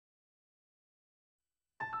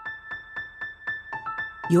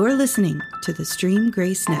You're listening to the Stream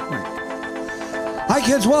Grace Network. Hi,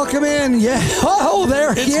 kids. Welcome in. Yeah. Oh,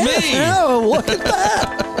 there he is. It's me. Oh, look at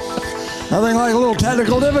that. Nothing like a little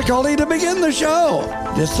technical difficulty to begin the show.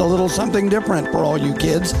 Just a little something different for all you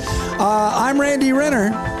kids. I'm Randy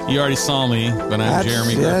Renner. You already saw me, but I'm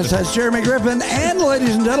Jeremy Griffin. Yes, that's Jeremy Griffin. And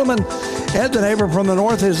ladies and gentlemen, Ed the neighbor from the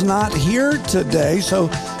north is not here today. So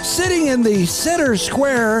sitting in the center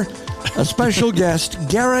square, a special guest,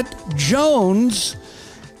 Garrett Jones.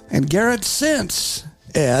 And Garrett, since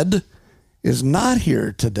Ed is not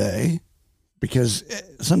here today, because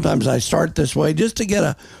sometimes I start this way just to get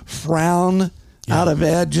a frown out of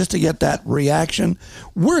Ed, just to get that reaction,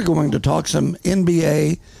 we're going to talk some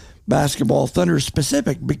NBA basketball, Thunder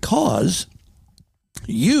specific, because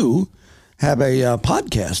you have a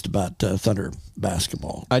podcast about Thunder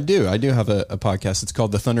basketball. I do have a podcast. It's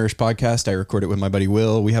called the Thunderish Podcast. I record it with my buddy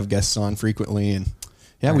Will. We have guests on frequently,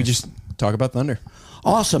 and we just talk about Thunder.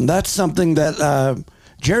 Awesome. That's something that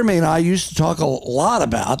Jeremy and I used to talk a lot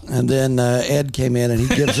about, and then Ed came in and he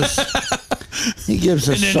gives us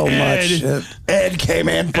so much. Ed came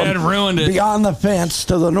in from Ed ruined it. Beyond the fence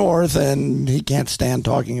to the north, and he can't stand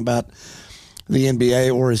talking about the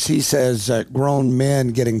NBA, or as he says, grown men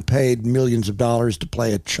getting paid millions of dollars to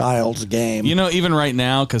play a child's game. You know, even right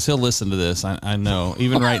now, because he'll listen to this, I know.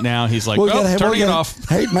 Even right now, he's like, turning it off.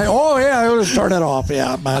 Hate me. Oh, yeah, he'll just turn it off.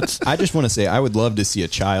 Yeah, but I just want to say, I would love to see a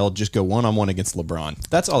child just go one-on-one against LeBron.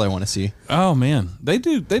 That's all I want to see. Oh, man. They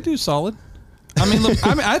do solid. I mean,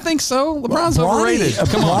 I think so. LeBron's overrated.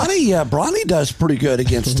 Come on. Bronny does pretty good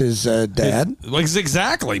against his dad.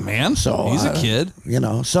 Exactly, man. So he's a kid.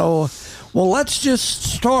 Well, let's just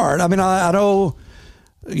start. I mean, I know,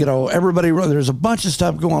 everybody, there's a bunch of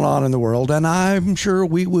stuff going on in the world, and I'm sure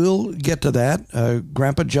we will get to that.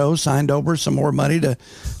 Grandpa Joe signed over some more money to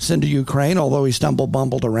send to Ukraine, although he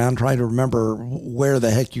bumbled around trying to remember where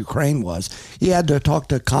the heck Ukraine was. He had to talk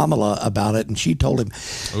to Kamala about it, and she told him,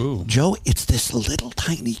 Ooh. Joe, it's this little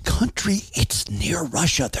tiny country. It's near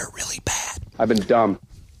Russia. They're really bad. I've been dumb.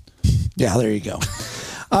 Yeah, there you go.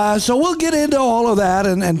 So we'll get into all of that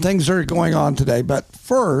and things that are going on today. But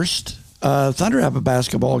first, Thunder have a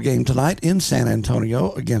basketball game tonight in San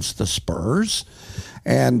Antonio against the Spurs.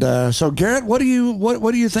 And so, Garrett, what do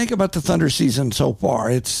you think about the Thunder season so far?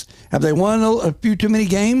 Have they won a few too many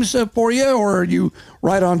games for you, or are you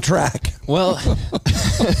right on track? Well,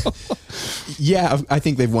 yeah, I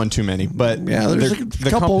think they've won too many, but there's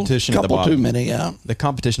the competition at the bottom. Too many, yeah. The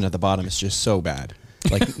competition at the bottom is just so bad.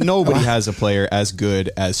 Like, nobody has a player as good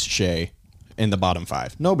as Shea in the bottom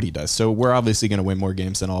five. Nobody does. So we're obviously going to win more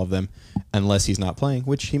games than all of them, unless he's not playing,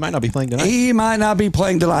 which he might not be playing tonight. He might not be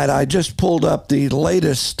playing tonight. I just pulled up the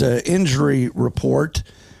latest injury report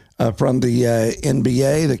from the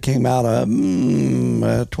NBA that came out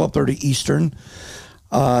 12:30 Eastern,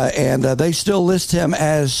 and they still list him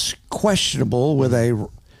as questionable with a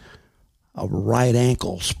right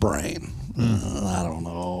ankle sprain. I don't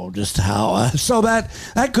know just how. So that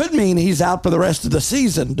could mean he's out for the rest of the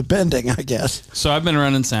season, depending, I guess. So I've been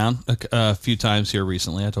running sound a few times here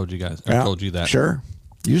recently. I told you guys. I told you that. Sure.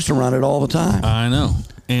 Used to run it all the time. I know.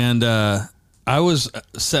 And I was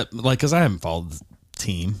set, because I haven't followed the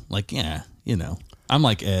team. I'm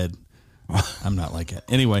like Ed. I'm not like it.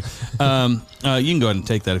 Anyway, you can go ahead and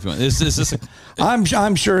take that if you want. Is this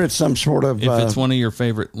I'm sure it's some sort of... If it's one of your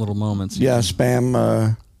favorite little moments. Yeah,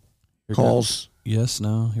 spam calls. Yes,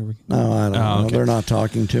 no, here we go. No, I don't know. Okay. They're not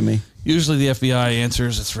talking to me. Usually the FBI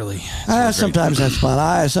answers. It's really sometimes that's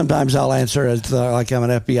fun. Sometimes I'll answer as like I'm an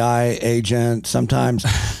FBI agent. Sometimes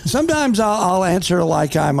I'll answer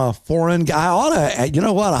like I'm a foreign guy. I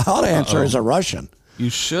ought to answer as a Russian. You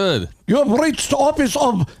should. You have reached the office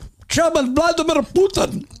of Chairman Vladimir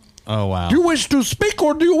Putin. Oh, wow. Do you wish to speak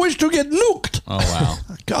or do you wish to get nuked? Oh, wow.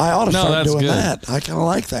 I ought to start doing good. that. I kind of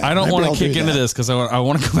like that. I don't want to kick into this because I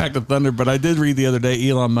want to go back to Thunder, but I did read the other day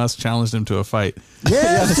Elon Musk challenged him to a fight.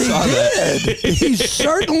 Yes, he did. He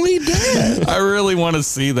certainly did. I really want to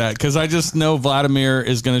see that because I just know Vladimir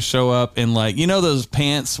is going to show up in those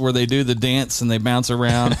pants where they do the dance and they bounce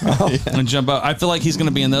around and jump up. I feel like he's going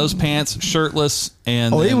to be in those pants, shirtless.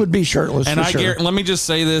 He would be shirtless. And let me just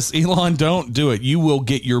say this, Elon, don't do it. You will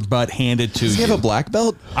get your butt handed to you. Does he have a black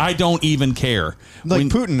belt? I don't even care.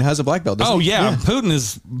 Putin has a black belt, doesn't he? Yeah. Putin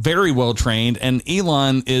is very well trained, and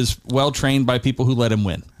Elon is well trained by people who let him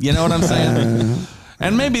win. You know what I'm saying?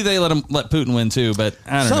 And maybe they let Putin win too, but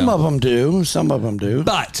I don't know. Some of them do.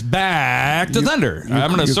 But back to Thunder.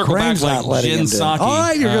 I'm going to circle back like Jin Saki. All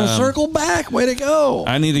right, you're going to circle back. Way to go.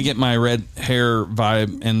 I need to get my red hair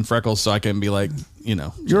vibe and freckles so I can be like,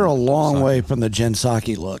 You're a long way from the Jin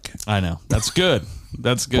Saki look. I know. That's good.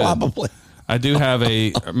 That's good. Probably. I do have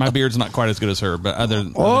my beard's not quite as good as her, but other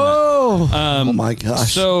than Oh my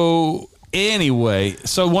gosh. So anyway,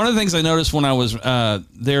 one of the things I noticed when I was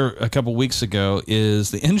there a couple weeks ago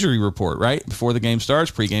is the injury report, right? Before the game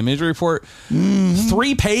starts, pregame injury report.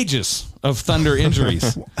 3 pages of Thunder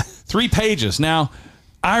injuries. 3 pages. Now,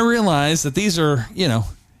 I realize that these are,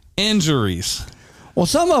 injuries. Well,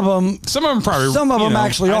 some of them probably.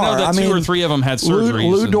 actually I know are. that 2 or 3 of them had surgery.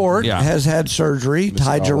 Lou Dort has had surgery.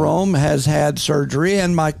 Ty Muscala. Jerome has had surgery,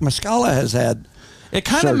 and Mike Muscala has had. It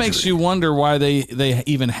kind of makes you wonder why they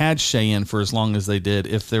even had Shea in for as long as they did,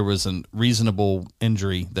 if there was a reasonable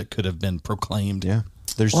injury that could have been proclaimed. Yeah.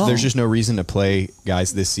 There's just no reason to play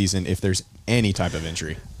guys this season if there's any type of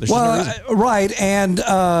injury. There's just no reason. Right, and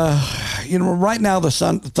right now the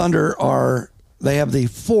Thunder they have the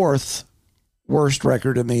 4th worst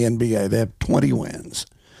record in the NBA. They have 20 wins.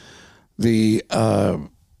 The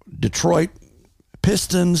Detroit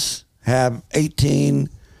Pistons have 18.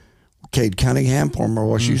 Cade Cunningham, former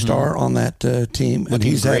WashU star, on that team. And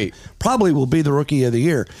he's great. Probably will be the Rookie of the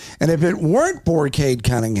Year. And if it weren't for Cade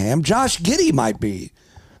Cunningham, Josh Giddey might be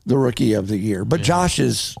the Rookie of the Year. But Josh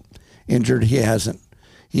is injured. He hasn't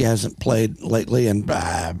played lately and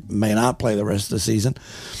may not play the rest of the season.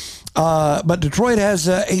 But Detroit has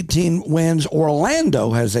 18 wins.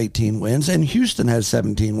 Orlando has 18 wins. And Houston has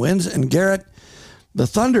 17 wins. And Garrett, the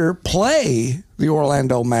Thunder play the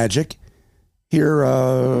Orlando Magic here,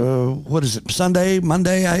 what is it,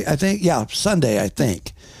 Monday, I think? Yeah, Sunday, I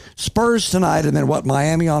think. Spurs tonight, and then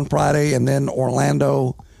Miami on Friday, and then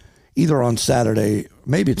Orlando either on Saturday.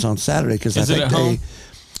 Maybe it's on Saturday because I think at home?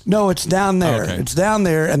 No, it's down there. Okay. It's down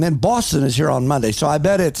there, and then Boston is here on Monday. So I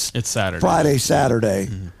bet it's Saturday. Friday, Saturday.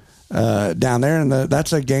 Down there, and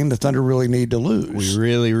that's a game the Thunder really need to lose. We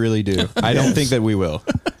really, really do. I don't think that we will.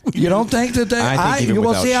 You don't think that they? I think even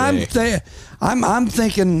without Shea. I'm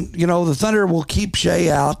thinking, the Thunder will keep Shea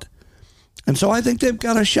out, and so I think they've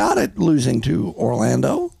got a shot at losing to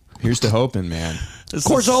Orlando. Here's to hoping, man. Of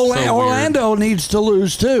course, Orlando needs to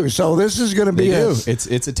lose too. So this is going to be It's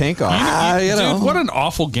a tank off. Dude, what an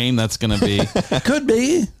awful game that's going to be. Could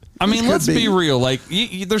be. I mean, let's be real. Like,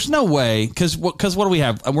 there's no way because what do we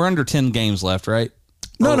have? We're under 10 games left, right?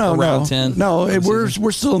 Around 10. No, we're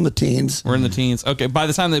still in the teens. We're in the teens. Okay, by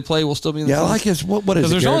the time they play, we'll still be in the teens. Like it's what is it?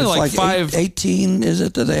 There's only like 18. Is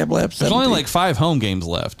it that they have left? 17? There's only like 5 home games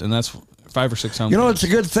left, and that's 5 or 6 home. games. It's a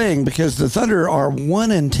good thing because the Thunder are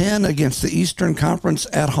 1-10 against the Eastern Conference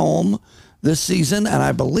at home this season, and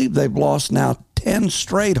I believe they've lost now 10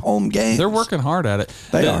 straight home games. They're working hard at it.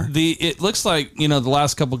 They are. It looks like, the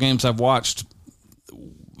last couple games I've watched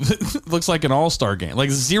looks like an all-star game. Like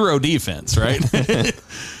 0 defense, right?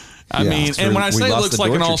 I mean, and when I say it looks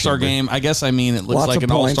like an all-star game, I guess I mean it looks Lots like of an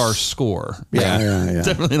points. all-star score. Yeah.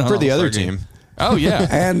 Definitely not For the an other all-star game. team. Oh yeah,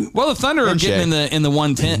 And the Thunder are getting Shea. in the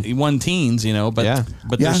 1 teens,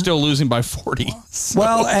 but they're still losing by 40. So.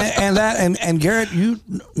 Well, and Garrett, you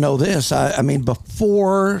know this. I mean,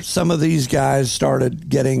 before some of these guys started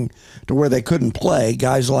getting to where they couldn't play,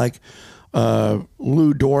 guys like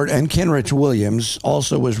Lou Dort and Kenrich Williams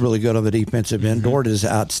also was really good on the defensive end. Dort is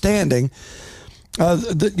outstanding.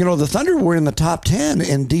 The Thunder were in the top 10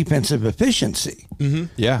 in defensive efficiency.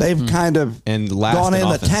 Yeah. They've kind of And last gone in in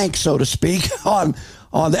the offense. tank, so to speak, and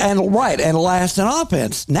last in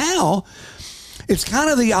offense. Now it's kind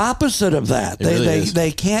of the opposite of that. It really is.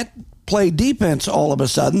 They can't play defense all of a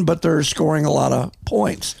sudden, but they're scoring a lot of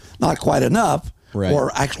points. Not quite enough, Right.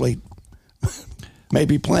 or actually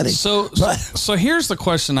maybe plenty. So here's the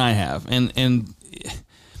question I have, and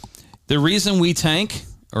the reason we tank.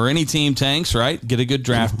 Or any team tanks, right? Get a good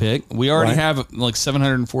draft pick. We already have like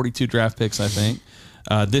 742 draft picks, I think,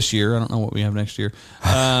 this year. I don't know what we have next year.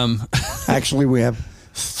 Actually, we have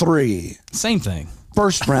 3 Same thing.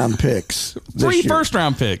 first-round picks. 3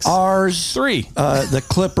 first-round picks. Ours, 3. The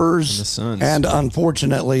Clippers, And the Suns. and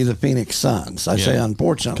unfortunately the Phoenix Suns. I say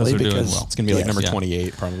unfortunately 'Cause they're doing because well. It's going to be like number yeah.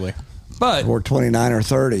 28, probably. But or 29 or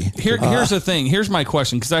 30. here's the thing. Here's my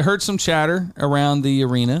question, because I heard some chatter around the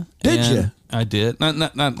arena. Did and you? I did.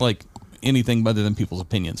 Not like anything other than people's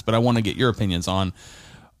opinions, but I want to get your opinions on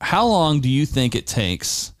how long do you think it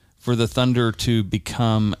takes for the Thunder to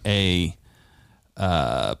become a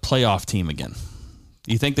playoff team again?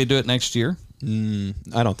 Do you think they do it next year?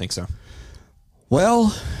 I don't think so.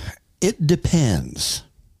 Well, it depends.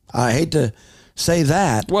 I hate to say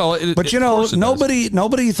that. Well, but of course it does.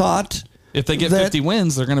 nobody thought If they get that- 50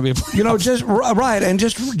 wins, they're going to be a playoff. just right, and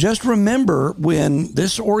just remember when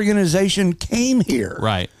this organization came here.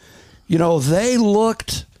 Right. They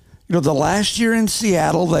looked. The last year in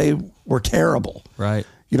Seattle, they were terrible. Right.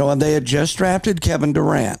 And they had just drafted Kevin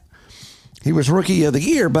Durant. he was rookie of the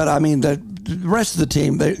year, but I mean, the rest of the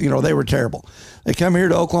team, they were terrible. They come here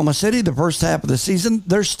to Oklahoma City the first half of the season,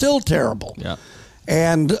 they're still terrible. Yeah.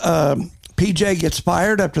 And PJ gets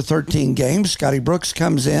fired after 13 games. Scotty Brooks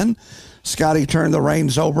comes in. Scotty turned the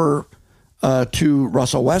reins over to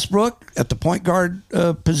Russell Westbrook at the point guard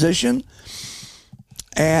position.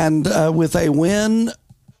 And with a win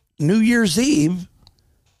New Year's Eve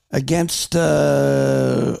against,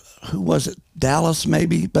 who was it? Dallas,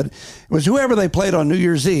 maybe? But it was whoever they played on New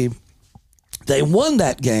Year's Eve. They won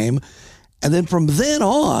that game. And then from then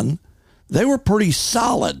on, they were pretty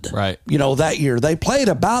solid. Right. That year. They played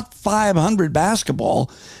about 500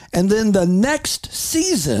 basketball. And then the next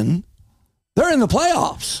season, they're in the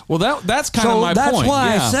playoffs. Well, that's kind of my point. So that's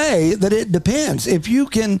why yeah. I say that it depends. If you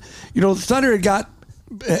can, the Thunder had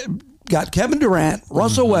got Kevin Durant,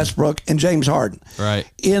 Russell Westbrook, and James Harden. Right.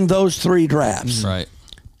 In those 3 drafts. Right.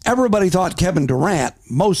 Everybody thought Kevin Durant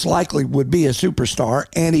most likely would be a superstar,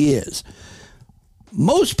 and he is.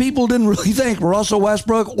 Most people didn't really think Russell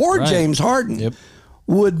Westbrook or James Harden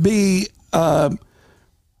would be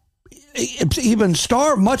even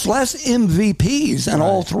star, much less MVPs, and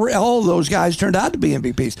all of those guys turned out to be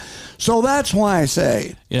MVPs. So that's why I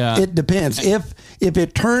say it depends. If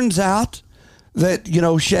it turns out that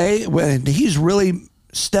Shea, when he's really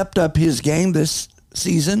stepped up his game this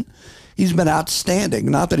season, he's been outstanding.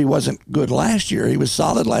 Not that he wasn't good last year; he was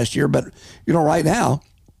solid last year, but right now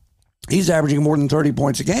he's averaging more than 30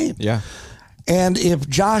 points a game. Yeah, and if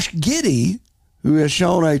Josh Giddey, who has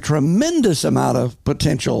shown a tremendous amount of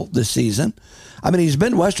potential this season. I mean, he's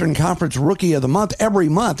been Western Conference Rookie of the Month every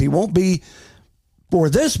month. He won't be for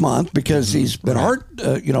this month because he's been hurt,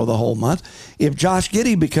 the whole month. If Josh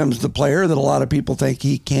Giddey becomes the player that a lot of people think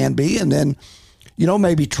he can be, and then,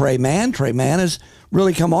 maybe Trey Mann. Trey Mann has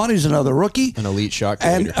really come on. He's another rookie. An elite shot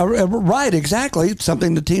creator. And, right, exactly. It's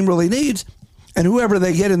something the team really needs. And whoever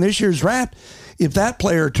they get in this year's draft, if that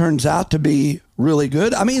player turns out to be really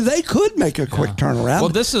good, I mean, they could make a quick turnaround. Well,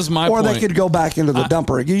 this is my point. Or point. they could go back into the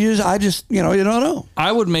dumper. You don't know.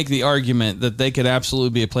 I would make the argument that they could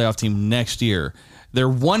absolutely be a playoff team next year. They're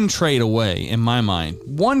one trade away, in my mind,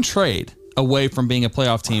 one trade away from being a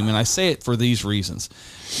playoff team. And I say it for these reasons.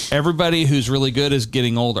 Everybody who's really good is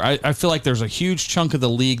getting older. I feel like there's a huge chunk of the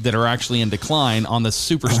league that are actually in decline on the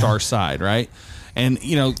superstar side, right? And,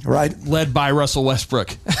 led by Russell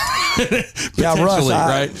Westbrook. Yeah, Russ,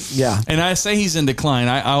 right? Yeah. And I say he's in decline.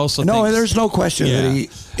 I also think... No, there's no question that he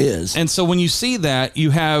is. And so when you see that,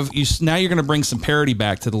 now you're going to bring some parity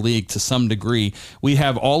back to the league to some degree. We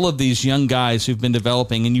have all of these young guys who've been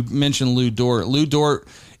developing, and you mentioned Lou Dort. Lou Dort,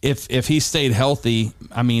 if he stayed healthy,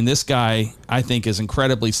 I mean, this guy, I think, is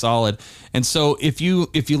incredibly solid. And so if you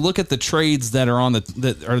look at the trades that are on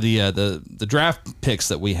the draft picks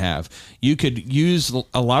that we have, you could use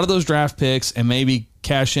a lot of those draft picks and maybe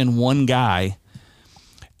cash in one guy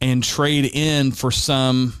and trade in for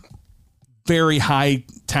some very high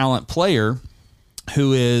talent player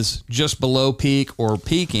who is just below peak or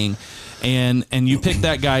peaking, and you pick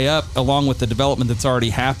that guy up along with the development that's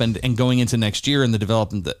already happened and going into next year and the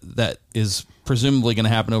development that is presumably going to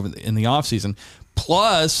happen in the offseason,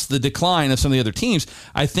 plus the decline of some of the other teams.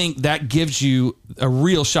 I think that gives you a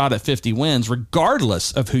real shot at 50 wins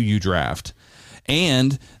regardless of who you draft.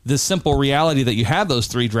 And the simple reality that you have those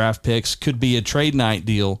 3 draft picks could be a draft night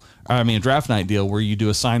deal where you do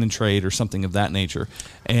a sign and trade or something of that nature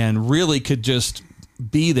and really could just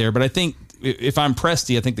be there. But I think if I'm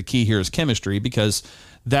Presti, I think the key here is chemistry, because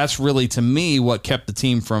that's really, to me, what kept the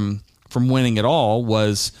team from winning it all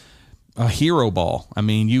was a hero ball. I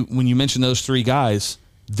mean, when you mention those 3 guys,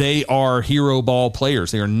 they are hero ball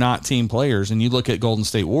players. They are not team players. And you look at Golden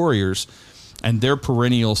State Warriors and their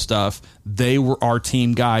perennial stuff, they were our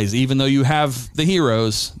team guys. Even though you have the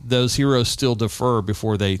heroes, those heroes still defer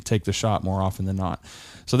before they take the shot more often than not.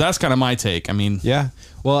 So that's kind of my take. I mean, yeah.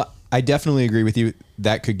 Well, I definitely agree with you.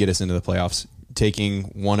 That could get us into the playoffs. Taking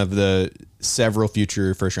one of the several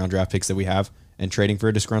future first-round draft picks that we have and trading for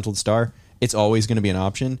a disgruntled star, it's always going to be an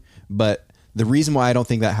option. But the reason why I don't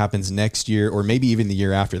think that happens next year or maybe even the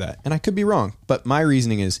year after that, and I could be wrong, but my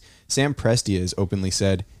reasoning is Sam Presti has openly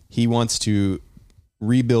said he wants to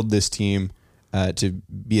rebuild this team to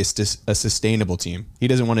be a sustainable team. He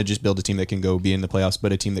doesn't want to just build a team that can go be in the playoffs,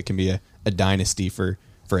 but a team that can be a dynasty for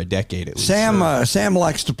a decade at least. Sam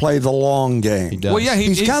likes to play the long game. He does. Well, yeah,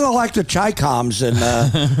 he's kind of like the Chicoms in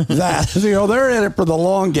that. They're in it for the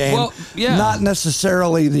long game, not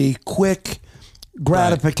necessarily the quick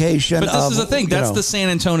gratification. But this is the thing. That's the San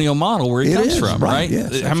Antonio model where he comes from, right?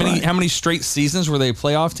 Yes, how many straight seasons were they a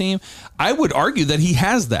playoff team? I would argue that he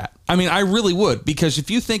has that. I mean, I really would, because if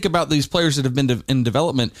you think about these players that have been in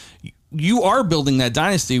development, you are building that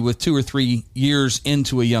dynasty with 2 or 3 years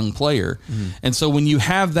into a young player. And so when you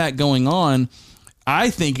have that going on, I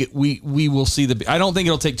think we will see I don't think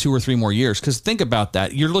it'll take 2 or 3 more years, because think about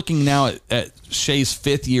that. You're looking now at Shea's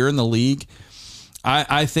 5th year in the league.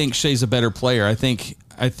 I think Shea's a better player. I think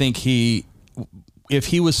he, if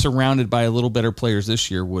he was surrounded by a little better players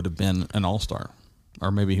this year, would have been an all-star. Or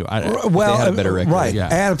maybe they had a better record, right? Yeah.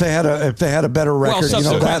 And if they had a better record,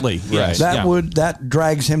 that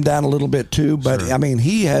drags him down a little bit too. But I mean,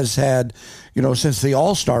 he has had, since the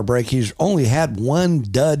All-Star break, he's only had one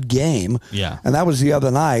dud game. Yeah, and that was the other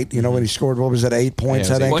night. When he scored, what was it, 8 points?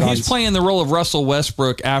 Yeah, well, he's playing the role of Russell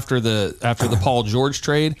Westbrook after the Paul George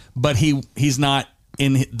trade, but he's not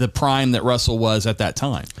in the prime that Russell was at that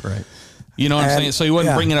time. Right. You know what I'm saying? So he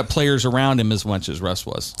wasn't bringing up players around him as much as Russ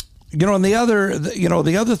was. And the other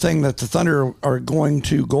thing that the Thunder are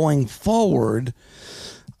going forward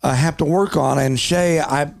have to work on, and Shea,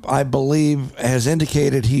 I believe, has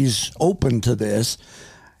indicated he's open to this.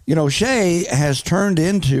 Shea has turned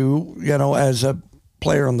into, as a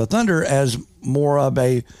player on the Thunder, as more of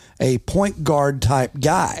a point guard type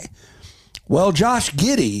guy. Well, Josh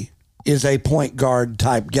Giddey is a point guard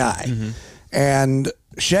type guy, and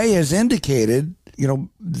Shea has indicated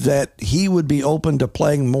that he would be open to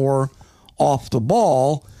playing more off the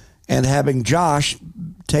ball and having Josh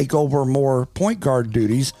take over more point guard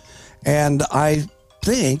duties. And I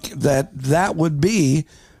think that would be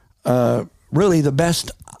really the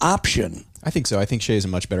best option. I think so. I think Shea is a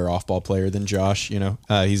much better off-ball player than Josh.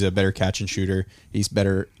 He's a better catch and shooter. He's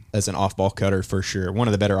better as an off-ball cutter for sure. One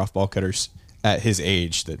of the better off-ball cutters at his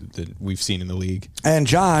age that we've seen in the league. And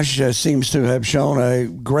Josh seems to have shown a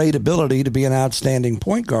great ability to be an outstanding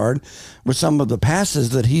point guard with some of the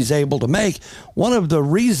passes that he's able to make. One of the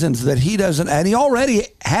reasons that he doesn't, and he already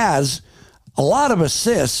has a lot of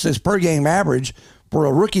assists, his per game average for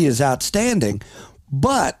a rookie is outstanding.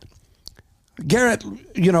 But Garrett,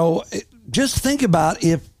 just think about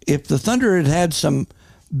if the Thunder had some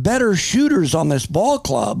better shooters on this ball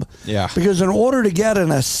club. Yeah. Because in order to get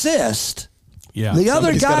an assist, the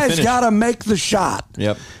other guy's got to make the shot.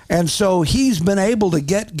 Yep. And so he's been able to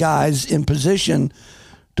get guys in position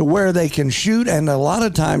to where they can shoot, and a lot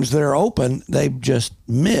of times they're open, they've just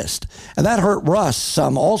missed. And that hurt Russ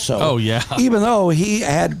some also. Oh, yeah. Even though he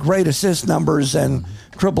had great assist numbers and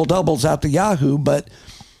triple-doubles out the Yahoo, but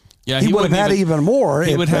he would have had even more.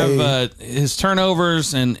 He would have his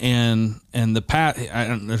turnovers and the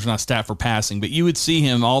there's not a stat for passing, but you would see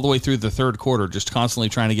him all the way through the third quarter just constantly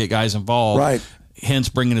trying to get guys involved. Right. Hence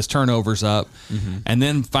bringing his turnovers up. And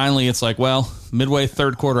then finally it's like, well, midway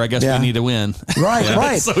third quarter, I guess we need to win.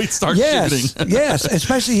 Right. So he starts shooting. Yes,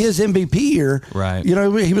 especially his MVP year. Right.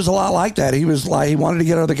 He was a lot like that. He was like, he wanted to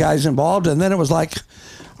get other guys involved, and then it was like,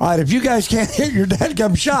 all right, if you guys can't hit your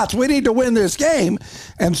dadgum shots, we need to win this game.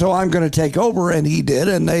 And so I'm going to take over. And he did.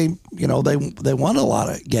 And they won a lot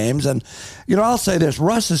of games. And, I'll say this,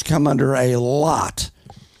 Russ has come under a lot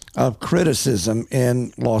of criticism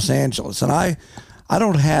in Los Angeles. And I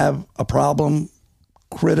don't have a problem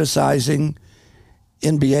criticizing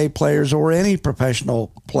NBA players or any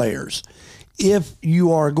professional players if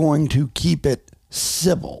you are going to keep it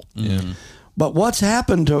civil. Yeah. But what's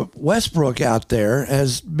happened to Westbrook out there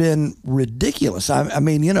has been ridiculous. I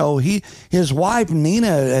mean, his wife Nina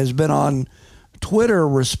has been on Twitter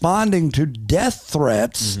responding to death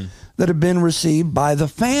threats that have been received by the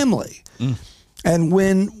family. And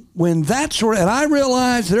when that's and I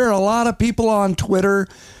realize there are a lot of people on Twitter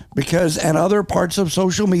and other parts of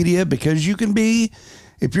social media, because you can be,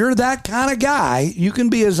 if you're that kind of guy, you can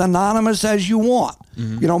be as anonymous as you want.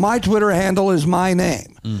 My Twitter handle is my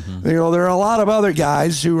name. There are a lot of other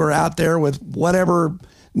guys who are out there with whatever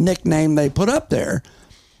nickname they put up there.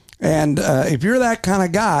 And if you're that kind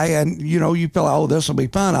of guy and, you feel, oh, this will be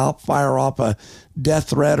fun, I'll fire off a death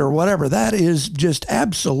threat or whatever. That is just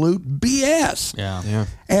absolute BS. Yeah.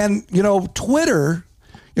 And,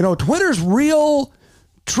 Twitter's real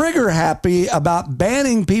trigger happy about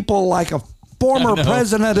banning people like a former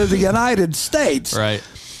president of the United States. Right.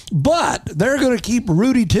 But they're going to keep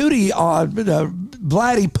Rudy Tooty on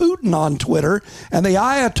Vladdy Putin on Twitter and the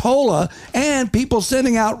Ayatollah and people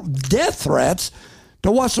sending out death threats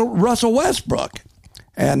to Russell Westbrook.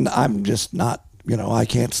 And I'm just not, I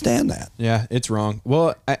can't stand that. Yeah, it's wrong.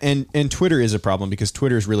 Well, and Twitter is a problem because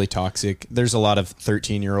Twitter is really toxic. There's a lot of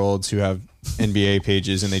 13-year-olds who have NBA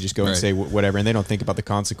pages and they just go and say whatever and they don't think about the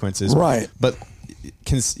consequences. Right. But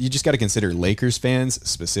you just got to consider Lakers fans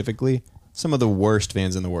specifically, some of the worst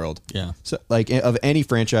fans in the world. Yeah. So, like, of any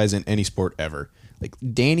franchise in any sport ever. Like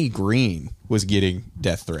Danny Green was getting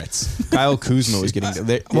death threats. Kyle Kuzma was getting.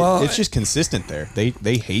 It's just consistent there.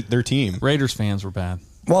 They hate their team. Raiders fans were bad.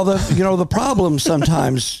 Well, the problem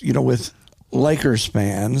sometimes, with Lakers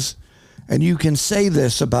fans, and you can say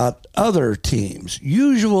this about other teams,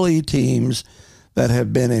 usually teams that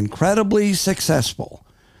have been incredibly successful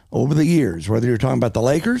over the years, whether you're talking about the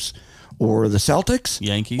Lakers or the Celtics,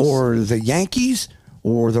 Yankees, or the Yankees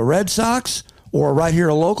or the Red Sox, or right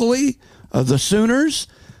here locally, the Sooners.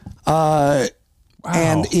 Wow.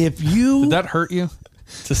 And if you... Did that hurt you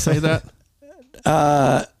to say that?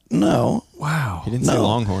 No. Wow. He didn't say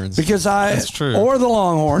Longhorns. Because That's true. Or the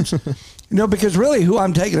Longhorns. Because really who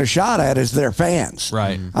I'm taking a shot at is their fans.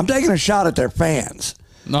 Right. I'm taking a shot at their fans.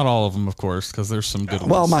 Not all of them, of course, because there's some good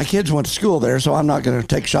ones. Well, my kids went to school there, so I'm not going to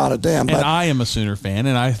take a shot at them. And But I am a Sooner fan,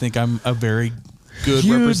 and I think I'm a very good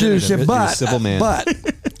you do, representative. but, You're a civil man. But,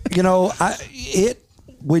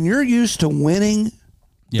 when you're used to winning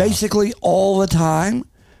basically all the time,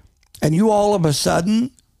 and you all of a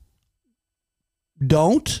sudden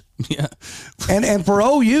don't. Yeah. And for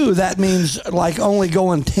OU, that means like only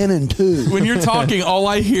going 10-2. When you're talking, all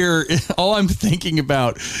I'm thinking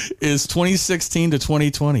about is 2016 to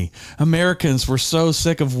 2020. Americans were so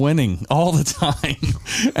sick of winning all the time,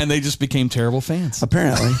 and they just became terrible fans.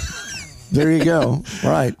 Apparently. There you go.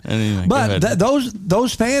 Right. Anyway, but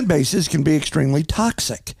those fan bases can be extremely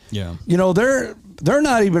toxic. Yeah. They're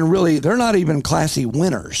not even classy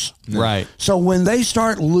winners. Right. So when they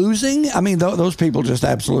start losing, I mean, those people just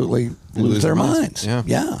absolutely lose their minds. Yeah.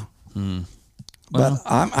 But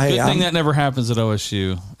Good thing that never happens at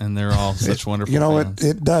OSU, and they're all such wonderful fans.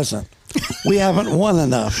 It doesn't. We haven't won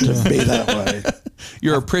enough to be that way.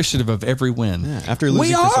 You're appreciative of every win. Yeah. After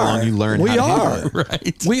losing for so long, you learn how to do it.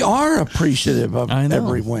 Right. We are appreciative of I know.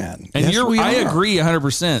 every win. And Yes, we I are. agree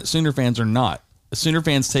 100%. Sooner fans are not. Sooner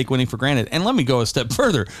fans take winning for granted. And let me go a step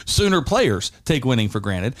further. Sooner players take winning for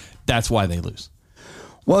granted. That's why they lose.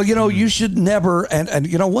 Well, you should never, and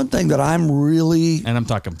one thing that I'm really... And I'm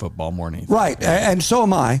talking football more than anything. Right, and so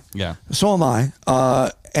am I. Yeah. So am I.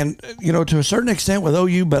 And, to a certain extent with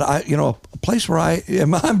OU, but a place where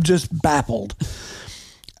I'm just baffled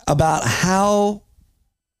about how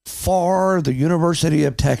far the University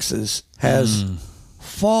of Texas has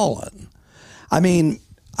fallen. I mean,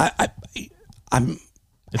 I'm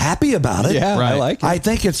happy about it. Yeah, Right. I like it. I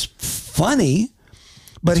think it's funny,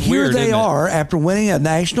 but It's here weird, they isn't it? are after winning a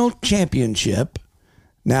national championship.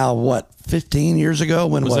 Now, 15 years ago?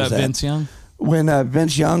 When was that Vince Young? When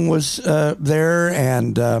Vince Young was there,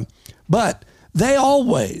 and but they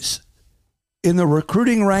always, in the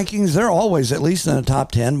recruiting rankings, they're always at least in the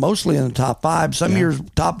top 10, mostly in the top 5, some years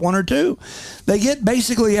top 1 or 2. They get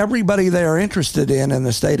basically everybody they are interested in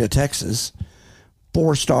the state of Texas.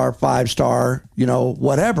 4-star, 5-star,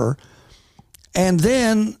 whatever. And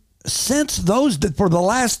then since for the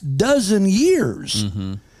last dozen years,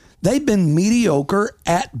 they've been mediocre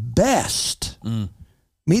at best.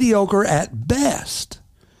 Mediocre at best.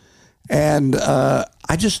 And I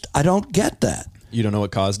don't get that. You don't know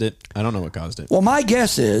what caused it? I don't know what caused it. Well, my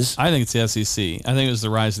guess is... I think it's the SEC. I think it was the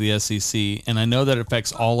rise of the SEC. And I know that it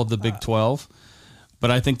affects all of the Big 12.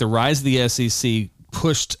 But I think the rise of the SEC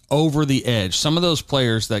pushed over the edge some of those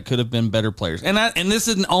players that could have been better players. And this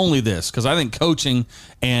isn't only this, because I think coaching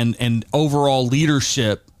and overall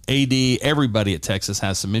leadership, AD, everybody at Texas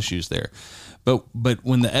has some issues there. But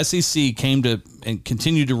when the SEC came to and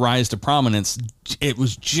continued to rise to prominence, it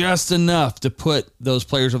was just enough to put those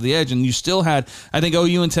players over the edge. And you still had, I think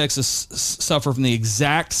OU and Texas suffer from the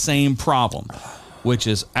exact same problem, which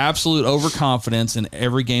is absolute overconfidence in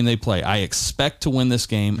every game they play. I expect to win this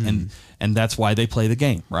game, and that's why they play the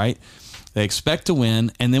game, right? They expect to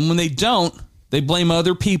win, and then when they don't, they blame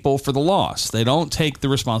other people for the loss. They don't take the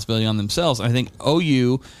responsibility on themselves. I think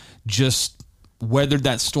OU just weathered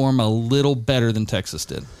that storm a little better than Texas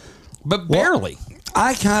did, but barely.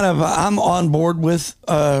 I'm on board with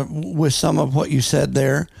some of what you said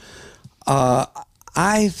there.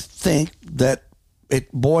 I think that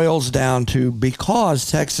it boils down to, because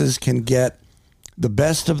Texas can get the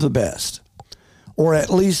best of the best, or at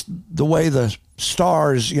least the way the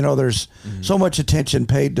stars, there's so much attention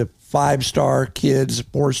paid to 5-star kids,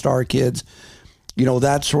 4-star kids,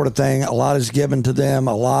 that sort of thing. A lot is given to them,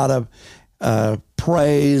 a lot of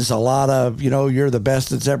praise, a lot of, you're the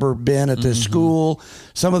best that's ever been at this school.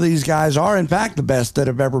 Some of these guys are, in fact, the best that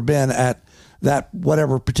have ever been at that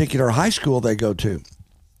whatever particular high school they go to.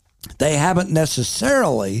 They haven't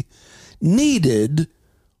necessarily needed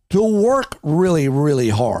to work really, really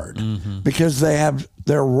hard because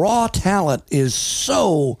their raw talent is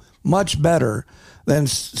so much better than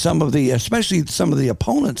especially some of the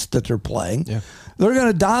opponents that they're playing. Yeah. They're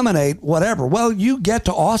going to dominate whatever. Well, you get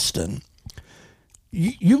to Austin,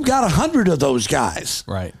 you've got 100 of those guys.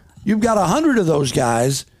 Right. You've got 100 of those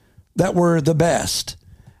guys that were the best.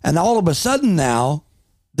 And all of a sudden now,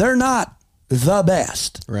 they're not the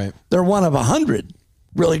best. Right. They're one of 100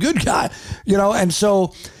 really good guys, and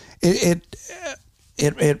so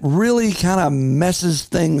it really kind of messes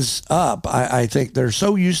things up. I think they're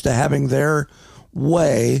so used to having their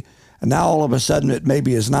way, and now all of a sudden it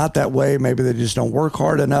maybe is not that way. Maybe they just don't work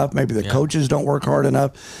hard enough. Maybe the coaches don't work hard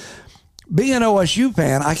enough. Being an OSU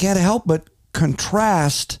fan, I can't help but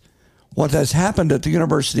contrast what has happened at the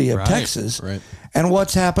University of Texas and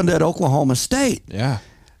what's happened at Oklahoma State. Yeah.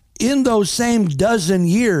 In those same dozen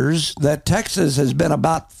years that Texas has been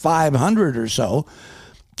about 500 or so,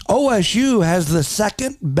 OSU has the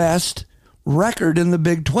second best record in the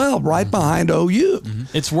Big 12, right behind OU.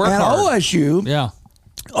 It's work and hard.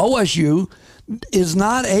 OSU is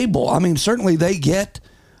not able. I mean, certainly they get,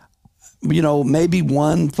 maybe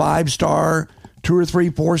 1 5-star, 2 or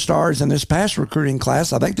 3 4-stars in this past recruiting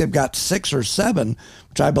class. I think they've got 6 or 7,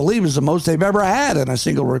 which I believe is the most they've ever had in a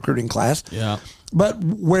single recruiting class. Yeah. But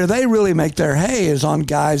where they really make their hay is on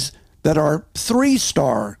guys that are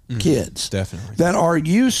 3-star kids. Definitely. That are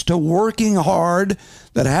used to working hard,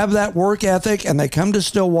 that have that work ethic, and they come to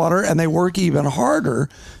Stillwater and they work even harder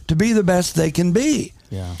to be the best they can be.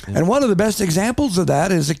 Yeah. And one of the best examples of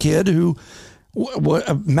that is a kid who,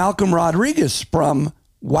 Malcolm Rodriguez from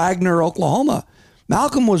Wagner, Oklahoma.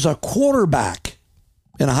 Malcolm was a quarterback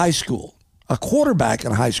in high school. And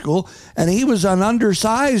he was an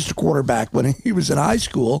undersized quarterback when he was in high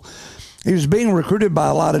school. He was being recruited by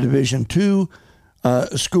a lot of Division II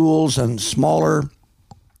schools and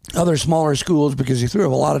other smaller schools because he threw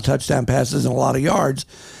up a lot of touchdown passes and a lot of yards.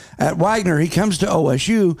 At Wagner, he comes to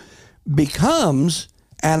OSU, becomes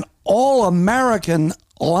an All-American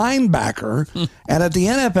linebacker, and at the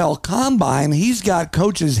NFL Combine, he's got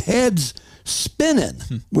coaches' heads spinning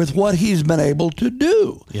with what he's been able to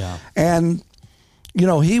do. Yeah. And,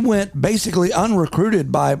 he went basically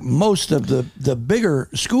unrecruited by most of the bigger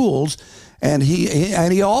schools, and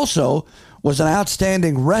he also was an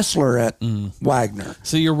outstanding wrestler at Wagner.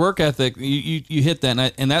 So your work ethic, you hit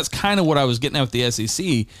that, and that's kind of what I was getting at with the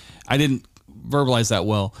SEC. I didn't verbalize that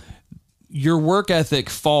well. Your work ethic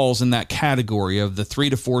falls in that category of the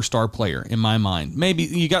 3 to 4-star player in my mind. Maybe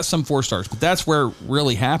you got some 4-stars, but that's where it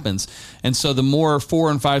really happens. And so the more 4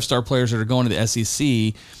 and 5-star players that are going to the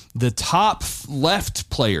SEC, the top left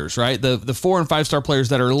players, right? The 4 and 5-star players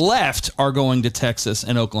that are left are going to Texas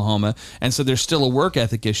and Oklahoma. And so there's still a work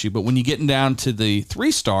ethic issue. But when you get down to the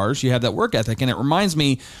 3 stars, you have that work ethic. And it reminds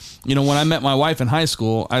me, when I met my wife in high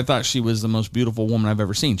school, I thought she was the most beautiful woman I've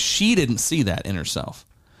ever seen. She didn't see that in herself.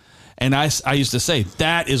 And I used to say,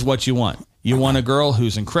 that is what you want. You want a girl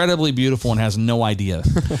who's incredibly beautiful and has no idea.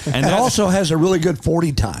 And also has a really good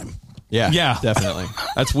 40 time. Yeah, definitely.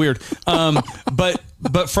 That's weird.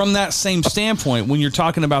 But from that same standpoint, when you're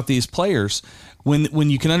talking about these players, when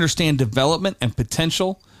you can understand development and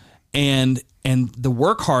potential and the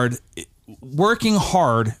working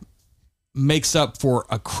hard makes up for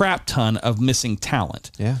a crap ton of missing talent.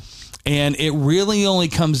 Yeah. And it really only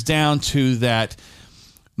comes down to that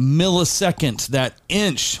millisecond, that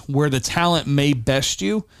inch where the talent may best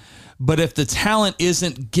you. But if the talent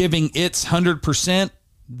isn't giving its 100%,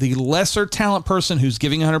 the lesser talent person who's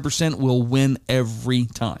giving 100% will win every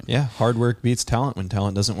time. Yeah. Hard work beats talent when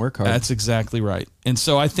talent doesn't work hard. That's exactly right. And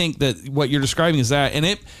so I think that what you're describing is that,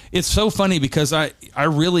 and it's so funny because I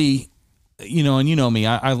really, and you know me,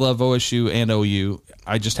 I love OSU and OU.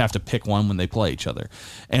 I just have to pick one when they play each other.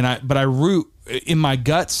 But I root in my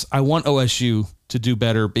guts. I want OSU to do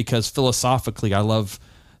better because philosophically, I love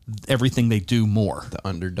everything they do more. The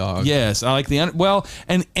underdog. Yes, I like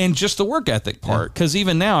and just the work ethic part. Because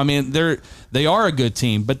even now, I mean, they are a good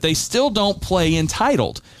team, but they still don't play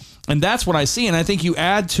entitled, and that's what I see. And I think you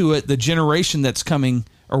add to it the generation that's coming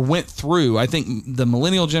or went through. I think the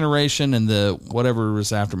millennial generation and the whatever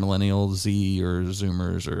was after millennial, Z or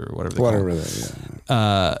Zoomers or whatever they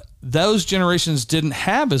call it. Those generations didn't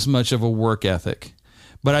have as much of a work ethic.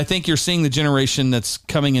 But I think you're seeing the generation that's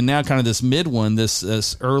coming in now, kind of this mid one,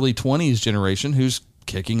 this early 20s generation who's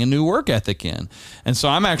kicking a new work ethic in. And so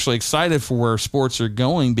I'm actually excited for where sports are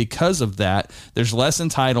going because of that. There's less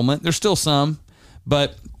entitlement. There's still some,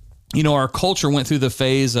 but our culture went through the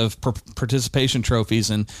phase of participation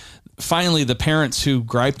trophies, and finally the parents who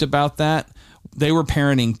griped about that, they were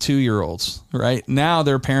parenting 2-year-olds, right? Now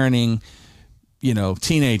they're parenting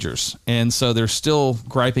teenagers. And so they're still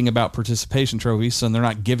griping about participation trophies, and they're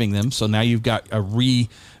not giving them. So now you've got a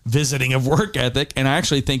revisiting of work ethic. And I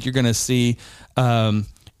actually think you're going to see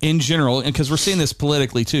in general, and because we're seeing this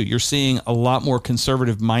politically too, you're seeing a lot more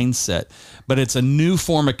conservative mindset, but it's a new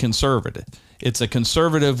form of conservative. It's a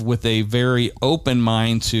conservative with a very open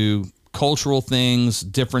mind to cultural things,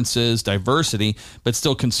 differences, diversity, but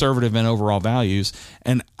still conservative in overall values.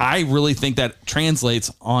 And I really think that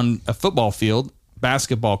translates on a football field,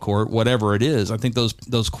 basketball court, whatever it is. I think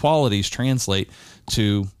those qualities translate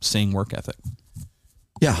to seeing work ethic.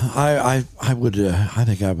 Yeah, I would. I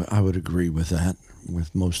think I would agree with that,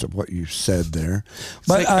 with most of what you said there.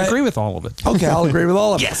 But I agree with all of it. Okay, I'll agree with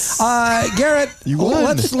all of it. Yes. Garrett,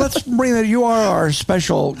 let's bring that. You are our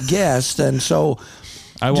special guest, and so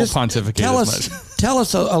I won't pontificate as much. Tell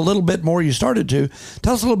us a little bit more. You started to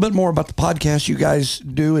tell us a little bit more about the podcast you guys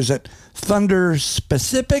do. Is it Thunder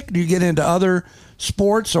specific? Do you get into other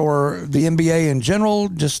sports or the NBA in general?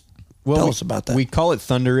 Just tell us about that. We call it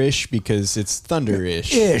Thunder-ish because it's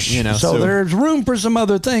Thunder-ish. You know, so there's room for some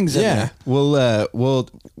other things in there. Well,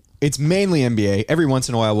 it's mainly NBA. Every once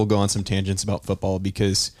in a while, we'll go on some tangents about football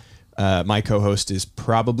because my co-host is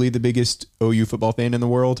probably the biggest OU football fan in the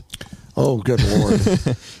world. Oh, good Lord.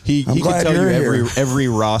 He can tell you every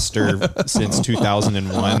roster since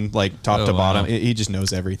 2001, like top to bottom. Wow. He just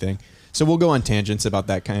knows everything. So we'll go on tangents about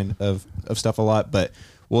that kind of stuff a lot, but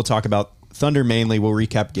we'll talk about Thunder mainly. We'll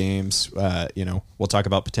recap games. We'll talk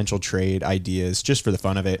about potential trade ideas just for the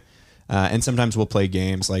fun of it. And sometimes we'll play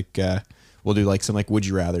games like we'll do like some like would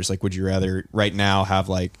you rathers. Like would you rather right now have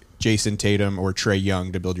like Jason Tatum or Trae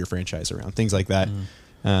Young to build your franchise around, things like that.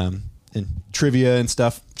 And trivia and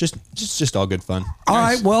stuff. Just all good fun. All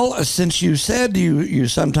right. Well, since you said you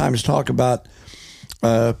sometimes talk about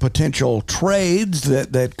potential trades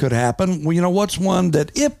that could happen. Well, you know, what's one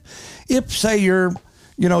that if say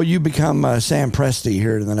you become Sam Presti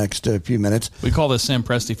here in the next few minutes. We call this Sam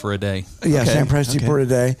Presti for a day. Yeah, okay. Sam Presti for a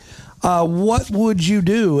day. What would you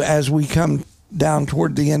do as we come down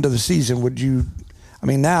toward the end of the season? Would you? I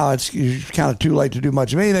mean, now it's kind of too late to do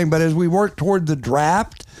much of anything. But as we work toward the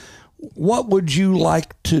draft, what would you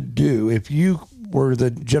like to do if you were the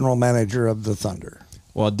general manager of the Thunder?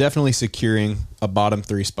 Well, definitely securing a bottom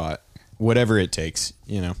 3 spot, whatever it takes,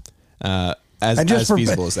 as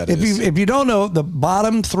feasible as that is. If you don't know, the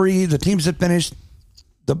bottom 3, the teams that finished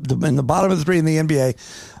in the bottom of the 3 in the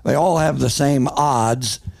NBA, they all have the same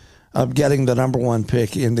odds of getting the number 1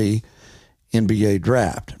 pick in the NBA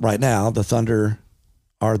draft. Right now, the Thunder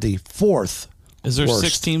are the 4th. Is there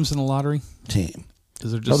 6 teams in the lottery? Team.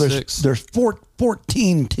 Is there just 6? There's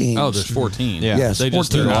 14 teams. Oh, there's 14. Yeah. Yes, they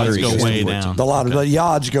just the odds go way down. The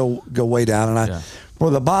odds go way down, and for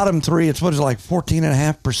the bottom 3, it's what is it, like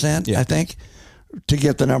 14.5%, I think, to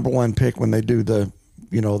get the number 1 pick when they do the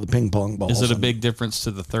ping pong balls. Is it a big difference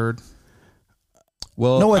to the 3rd?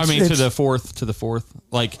 Well, no, to the fourth.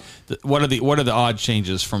 Like, what are the odd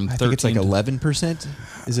changes from 13? I think it's like 11%.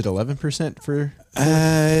 Is it 11% for?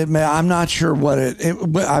 I'm not sure what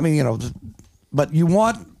but you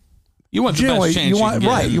want the best chance you can get.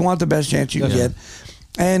 Right, you want the best chance you can get,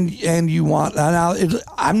 and you want. Now,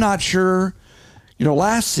 I'm not sure.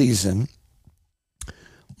 Last season,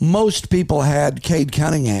 most people had Cade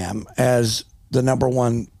Cunningham as the number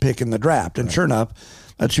 1 pick in the draft, and sure enough,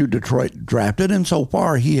 that's who Detroit drafted, and so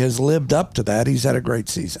far he has lived up to that. He's had a great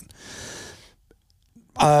season.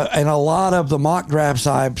 And a lot of the mock drafts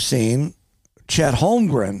I've seen, Chet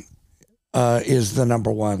Holmgren is the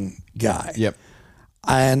number 1 guy. Yep.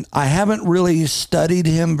 And I haven't really studied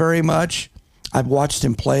him very much. I've watched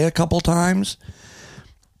him play a couple times.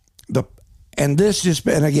 And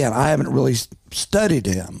again, I haven't really studied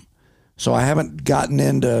him. So I haven't gotten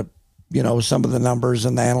into, some of the numbers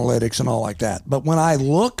and the analytics and all like that. But when I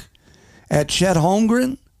look at Chet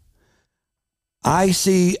Holmgren, I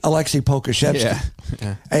see Alexei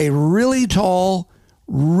Pokusevski, a really tall,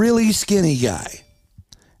 really skinny guy.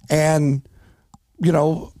 And,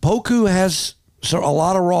 Poku has a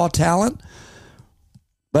lot of raw talent.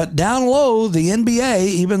 But down low, the NBA,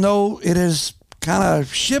 even though it has kind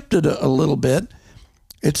of shifted a little bit,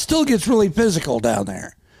 it still gets really physical down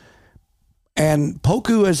there. And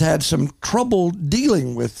Poku has had some trouble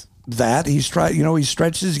dealing with that. He's tried, he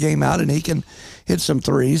stretched his game out and he can hit some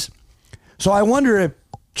threes. So I wonder if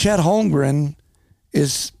Chet Holmgren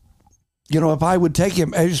is, if I would take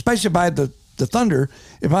him, especially if I had the Thunder,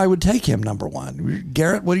 if I would take him number 1.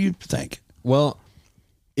 Garrett, what do you think? Well,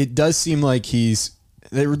 it does seem like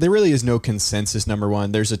there really is no consensus number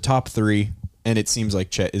 1. There's a top 3, and it seems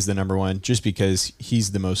like Chet is the number 1 just because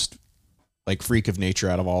he's the most like freak of nature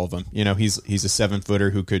out of all of them. He's a 7-footer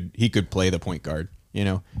who could play the point guard.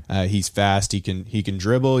 He's fast. He can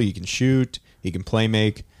dribble. He can shoot. He can play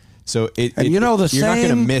make. So you're not going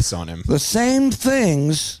to miss on him. The same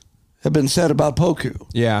things have been said about Poku.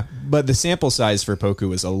 Yeah, but the sample size for Poku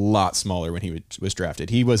was a lot smaller when he was drafted.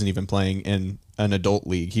 He wasn't even playing in an adult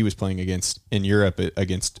league. He was playing in Europe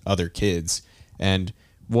against other kids and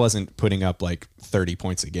wasn't putting up like 30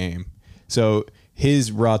 points a game. So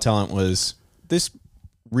his raw talent was this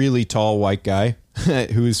really tall white guy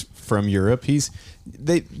who's from Europe.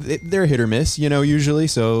 They're hit or miss, usually.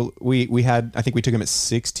 So I think we took him at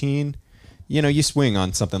 16. You swing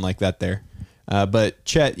on something like that there. But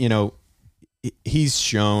Chet, he's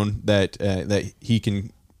shown that he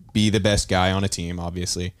can be the best guy on a team.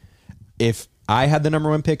 Obviously, if I had the number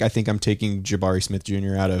 1 pick, I think I'm taking Jabari Smith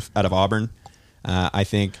Jr. out of Auburn. I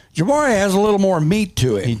think Jabari has a little more meat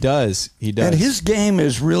to him. He does. And his game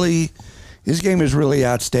is really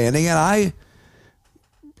outstanding. And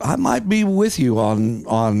I might be with you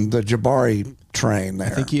on the Jabari train there.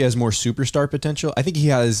 I think he has more superstar potential. I think he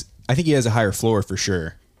has a higher floor for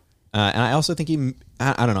sure. And I also think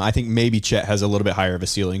I don't know. I think maybe Chet has a little bit higher of a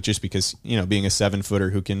ceiling just because, being a 7-footer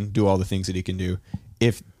who can do all the things that he can do.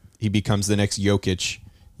 If he becomes the next Jokic,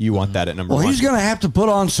 you want that at number 1. Well, he's going to have to put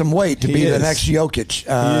on some weight to be the next Jokic.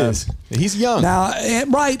 He is. He's young. Now,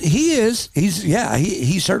 right, he is.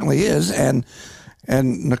 He certainly is. And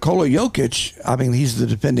Nikola Jokic, I mean, he's the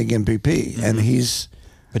defending MVP, and he's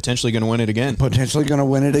potentially going to win it again.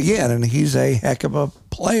 And he's a heck of a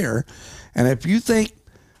player. And if you think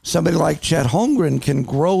somebody like Chet Holmgren can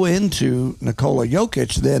grow into Nikola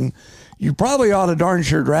Jokic, then you probably ought to darn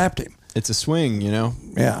sure draft him. It's a swing,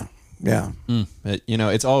 Yeah. But,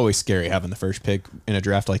 it's always scary having the first pick in a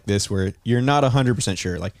draft like this where you're not 100%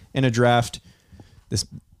 sure. Like in a draft,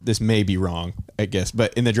 this may be wrong, I guess,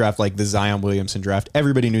 but in the draft like the Zion Williamson draft,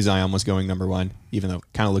 everybody knew Zion was going number 1, even though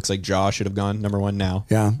it kind of looks like Ja should have gone number 1 now.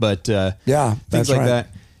 Yeah. But things like that.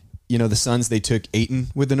 The Suns, they took Ayton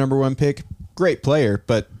with the number 1 pick. Great player,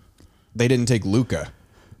 but they didn't take Luka,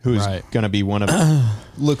 who's going to be one of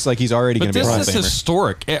looks like he's already going to be a Hall of Famer. This is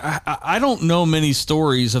historic. I don't know many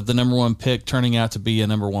stories of the number 1 pick turning out to be a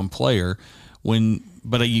number 1 player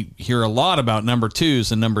but you hear a lot about number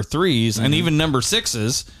 2s and number 3s and even number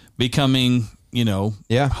 6s becoming,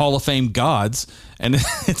 Hall of Fame gods. And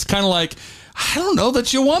it's kind of like, I don't know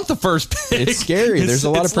that you want the first pick. It's scary. There's a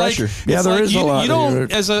lot of pressure. There is a lot. You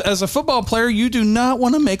don't, as a football player, you do not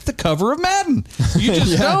want to make the cover of Madden. You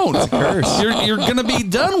just don't. Of course. You're going to be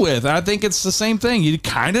done with. I think it's the same thing. You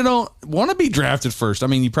kind of don't want to be drafted first. I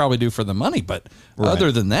mean, you probably do for the money, but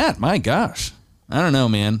other than that, my gosh, I don't know,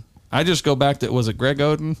 man. I just go back to, was it Greg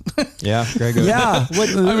Oden? Yeah, Greg Oden. Yeah.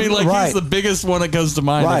 I mean, he's the biggest one that goes to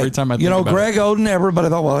mind every time I think about Greg Oden, everybody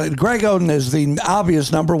thought, well, Greg Oden is the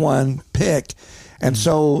obvious number 1 pick. And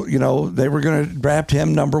so, they were going to draft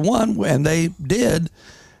him number 1, and they did.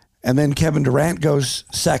 And then Kevin Durant goes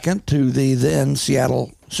second to the then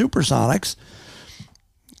Seattle Supersonics.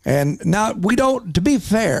 And now to be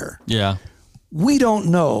fair, we don't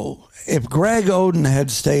know if Greg Oden had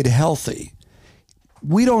stayed healthy.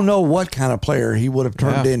 We don't know what kind of player he would have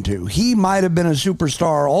turned into. He might have been a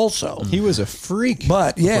superstar also. He was a freak.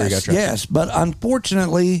 But yes. But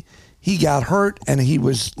unfortunately, he got hurt and he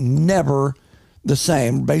was never the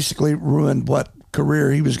same. Basically ruined what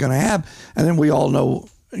career he was going to have. And then we all know,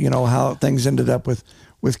 how things ended up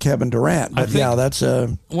with Kevin Durant. But that's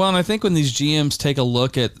a... Well, and I think when these GMs take a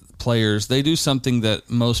look at players, they do something that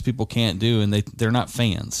most people can't do, and they're not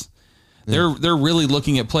fans. They're really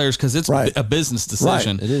looking at players because it's a business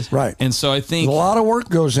decision. It is. Right. And so I think a lot of work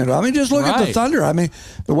goes into it. I mean, just look at the Thunder. I mean,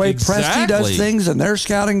 the way Presti does things and their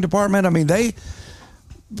scouting department. I mean, they,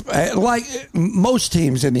 like most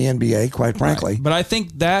teams in the NBA, quite frankly. But I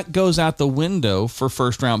think that goes out the window for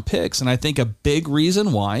first-round picks. And I think a big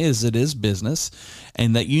reason why is it is business.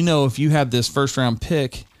 And that, if you have this first-round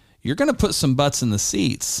pick, you're going to put some butts in the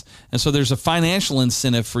seats. And so there's a financial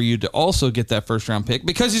incentive for you to also get that first round pick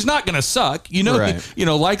because he's not going to suck.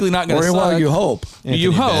 Likely not going to suck. Well, you hope.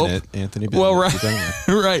 Anthony Bennett. Well,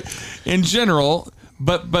 right. In general,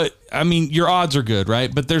 but I mean, your odds are good,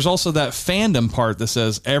 right? But there's also that fandom part that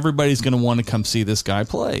says everybody's going to want to come see this guy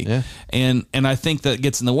play. Yeah. And I think that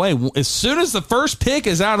gets in the way. As soon as the first pick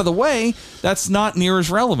is out of the way, that's not near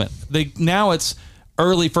as relevant. Now it's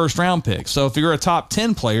early first round pick. So if you're a top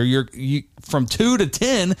 10 player, you from 2 to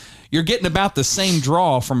 10, you're getting about the same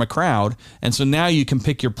draw from a crowd. And so now you can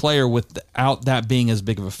pick your player without that being as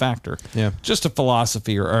big of a factor. Yeah. Just a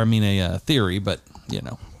philosophy a theory, but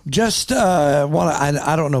Just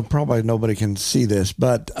I don't know, probably nobody can see this,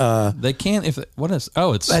 but they can't it's that's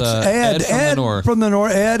Ed from the North. Ed from the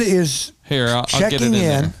North. Ed is here, I'll checking get it in in.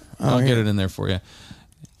 there. I'll get it in there for you.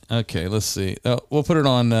 Okay, let's see. We'll put it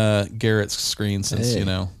on Garrett's screen since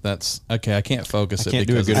that's okay. I can't focus it. Can't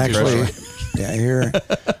do a good Actually, impression. yeah, here.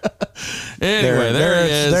 Anyway, there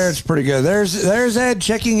he is. There it's pretty good. There's Ed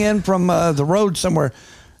checking in from the road somewhere.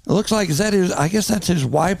 It looks like, is that his? I guess that's his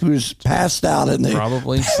wife who's passed out in the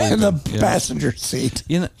Probably in the sleeping, yeah. passenger seat.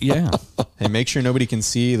 Yeah. Hey, make sure nobody can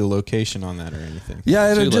see the location on that or anything.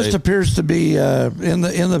 Yeah, Too it just late. appears to be in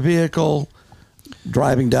the vehicle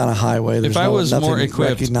driving down a highway. There's If I was nothing more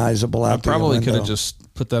equipped, recognizable I out probably the could have window.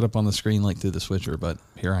 just put that up on the screen like through the switcher, but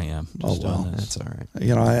here I am. Just well. doing this. That's all right.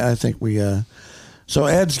 You know, I think we. So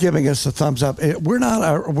Ed's giving us a thumbs up. We're not.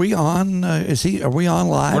 Are we on? Is he? Are we on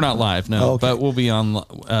live? We're not live, no, Okay. but we'll be on.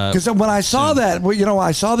 Because when I saw that, well,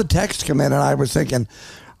 I saw the text come in, and I was thinking,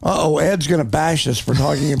 "Uh-oh, Ed's going to bash us for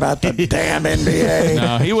talking about the damn NBA."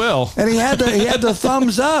 No, he will. And he had the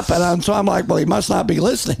thumbs up, and so I'm like, well, he must not be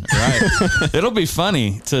listening. Right. It'll be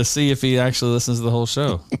funny to see if he actually listens to the whole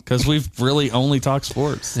show because we've really only talked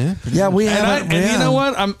sports. Yeah, we And, haven't. you know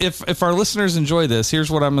what? If our listeners enjoy this, here's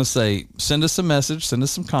what I'm going to say: send us a message, send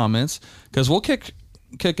us some comments, because we'll kick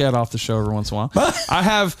Ed off the show every once in a while.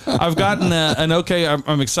 I've gotten an okay.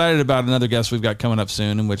 I'm excited about another guest we've got coming up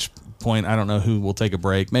soon. In which point, I don't know who will take a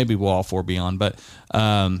break. Maybe we'll all four be on, but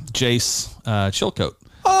Jace Chilcote.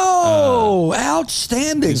 Oh,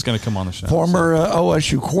 outstanding! He's going to come on the show. Former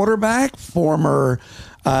OSU quarterback, former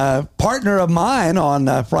partner of mine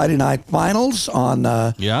on Friday Night Finals on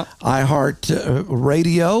iHeart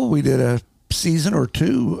Radio. We did a season or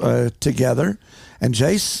two together, and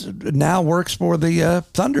Jace now works for the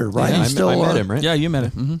Thunder. Right? Yeah, He's still I met him. Right? Yeah, you met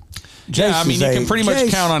him. Mm-hmm. Jace Yeah, I mean, is you can pretty much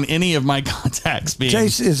Jace- count on any of my contacts being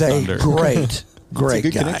Jace is Thunder. a great good guy.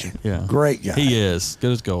 connection. Yeah. Great guy. He is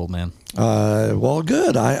good as gold, man. Well,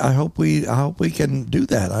 good. I hope we can do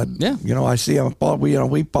that. Yeah. I see him.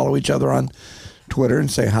 We follow each other on Twitter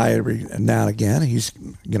and say hi every now and again. He's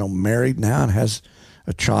married now and has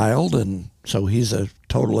a child, and so he's a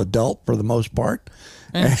total adult for the most part.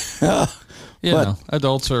 Yeah,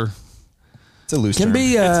 adults are. It's a loose Can term.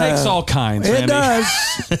 be. It takes all kinds. It Randy. does.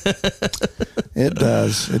 It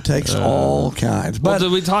does. It takes all kinds. Well, But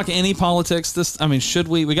did we talk any politics? Should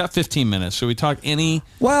we? We got 15 minutes. Should we talk any?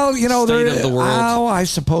 well, state of the world? I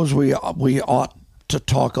suppose we ought to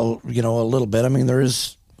talk a little bit. I mean, there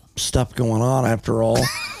is stuff going on after all.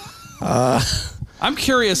 I'm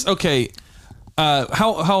curious. Okay,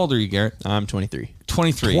 how old are you, Garrett? I'm 23.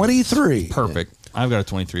 23. 23. Perfect. I've got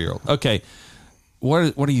a 23-year-old. Okay,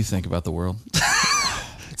 what do you think about the world?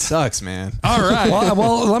 It sucks, man. All right.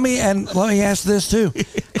 Well, let me ask this too: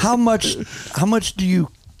 how much do you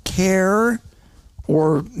care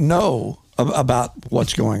or know about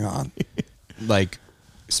what's going on? Like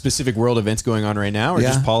specific world events going on right now, or Yeah.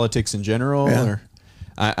 just politics in general? Yeah. Or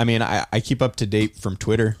I keep up to date from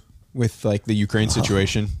Twitter with like the Ukraine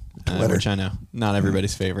situation, Twitter. which I know not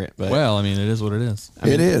everybody's favorite, but Well, I mean, it is what it is. I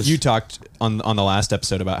mean, It is. You talked on the last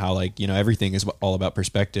episode about how everything is all about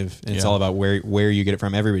perspective, and it's Yeah. all about where you get it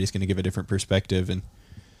from. Everybody's going to give a different perspective, and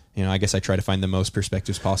I guess I try to find the most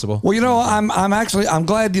perspectives possible. Well, I'm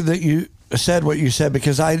glad that you said what you said,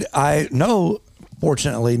 because I know,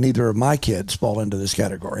 fortunately, neither of my kids fall into this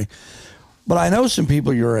category, but I know some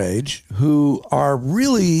people your age who are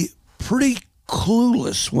really pretty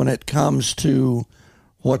clueless when it comes to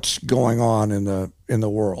what's going on in the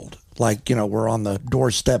world. Like, we're on the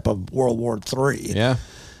doorstep of World War III. Yeah.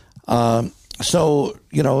 So,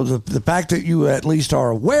 the fact that you at least are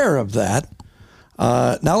aware of that.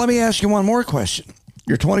 Now, let me ask you one more question.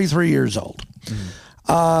 You're 23 years old.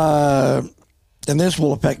 And this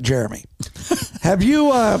will affect Jeremy. Have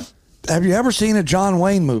you ever seen a John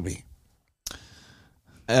Wayne movie?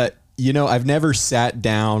 I've never sat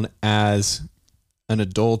down as an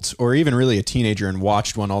adult or even really a teenager and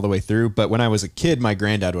watched one all the way through. But when I was a kid, my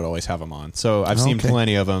granddad would always have them on. So I've seen Okay.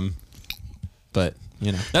 plenty of them. But,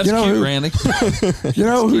 That's You know cute, who- Randy. You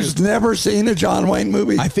know who's never seen a John Wayne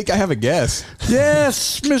movie? I think I have a guess.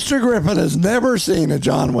 Yes, Mr. Griffin has never seen a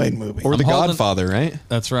John Wayne movie. Or The holding- Godfather, right?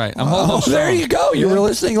 That's right. I'm holding strong. there you go. You were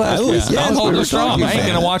listening last week. Yeah, I'm we holding were strong. talking I ain't about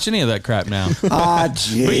going to it. watch any of that crap now. Ah,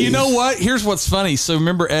 geez. But you know what? Here's what's funny. So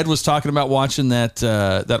remember Ed was talking about watching that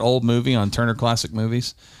old movie on Turner Classic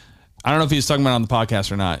Movies? I don't know if he was talking about it on the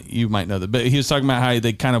podcast or not. You might know that. But he was talking about how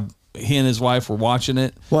he and his wife were watching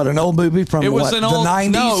it. What, an old movie from It was what, an the old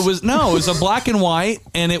 90s? it was a black and white,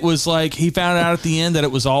 and it was like he found out at the end that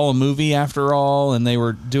it was all a movie after all, and they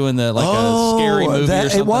were doing a scary movie or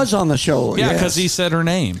something. It was on the show. Yeah, yes. because he said her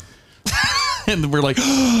name. And we're like,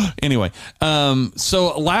 anyway.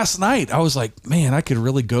 So last night I was like, man, I could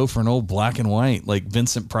really go for an old black and white, like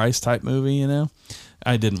Vincent Price type movie,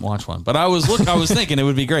 I didn't watch one, but I was thinking it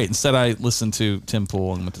would be great. Instead, I listened to Tim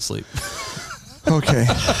Pool and went to sleep. Okay.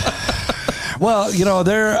 Well,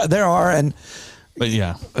 there are, but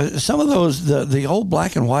yeah, some of those the old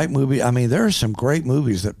black and white movie. I mean, there are some great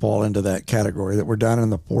movies that fall into that category that were done in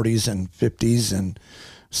the 40s and 50s, and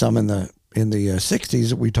some in the 60s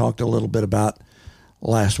that we talked a little bit about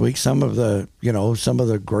last week. Some of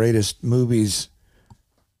the greatest movies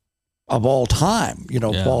of all time,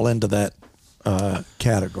 fall into that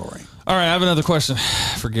category. All right, I have another question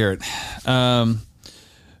for Garrett.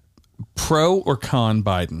 Pro or con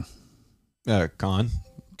Biden? Con.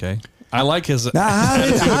 Okay. I like his. Now,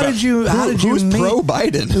 how did you who's mean, pro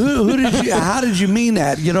Biden? How did you mean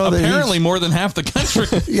that? Apparently more than half the country.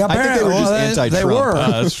 Yeah, I think they were just anti-Trump. They were.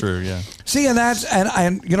 That's true. Yeah. See,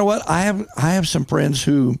 and you know what? I have some friends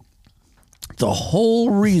who the whole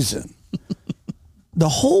reason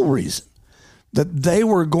that they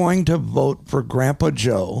were going to vote for Grandpa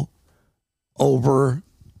Joe over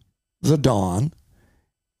the Don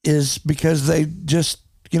is because they just,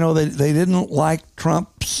 they didn't like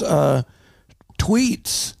Trump's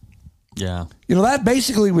tweets. Yeah. That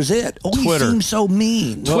basically was it. Oh, Twitter. He seems so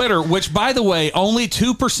mean. Twitter, which, by the way, only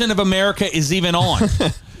 2% of America is even on.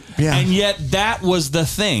 Yeah. And yet that was the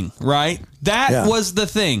thing, right? That was the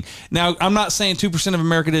thing. Now, I'm not saying 2% of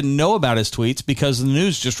America didn't know about his tweets because the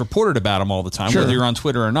news just reported about him all the time, Sure. whether you're on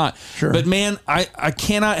Twitter or not. Sure. But, man, I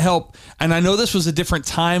cannot help, and I know this was a different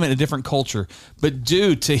time and a different culture, but,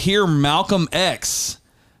 dude, to hear Malcolm X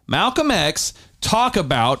talk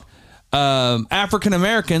about African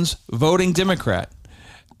Americans voting Democrat.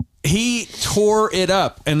 He tore it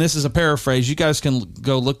up, and this is a paraphrase. You guys can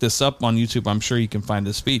go look this up on YouTube. I'm sure you can find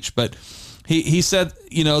the speech. But he said,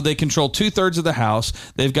 they control 2/3 of the House.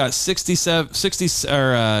 They've got 60 something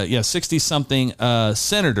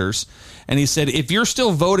senators. And he said, if you're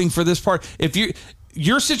still voting for this part, if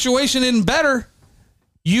your situation isn't better,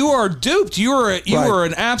 you are duped. You are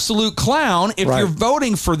an absolute clown if you're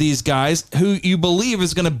voting for these guys who you believe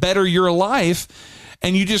is going to better your life.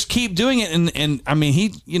 And you just keep doing it, and I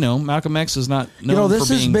mean, Malcolm X is not known for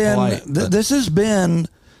being polite. This has been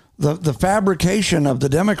the fabrication of the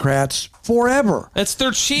Democrats forever. That's their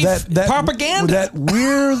chief propaganda. That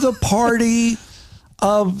we're the party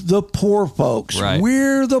of the poor folks. Right.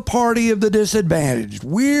 We're the party of the disadvantaged.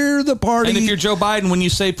 We're the party. And if you're Joe Biden, when you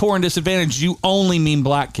say poor and disadvantaged, you only mean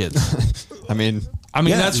black kids. I mean,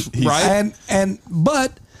 that's right.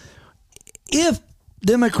 But if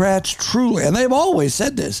Democrats truly, and they've always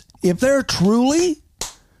said this, if they're truly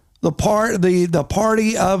the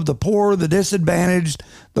party of the poor, the disadvantaged,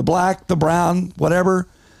 the black, the brown, whatever,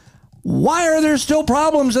 why are there still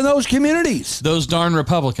problems in those communities? Those darn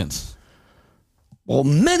Republicans. Well,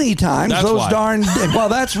 many times That's those why.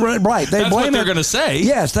 That's right. They That's blame what they're it. going to say.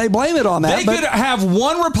 Yes, they blame it on that. They could have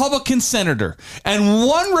one Republican senator and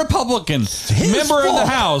one Republican member of the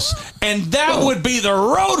House, and that would be the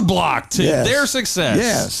roadblock to their success.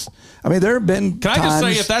 Yes. I mean, there have been Can I just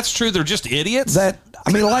say, if that's true, they're just idiots? like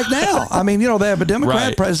now. I mean, they have a Democrat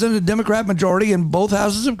Right. president, a Democrat majority in both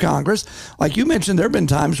houses of Congress. Like you mentioned, there have been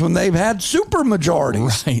times when they've had super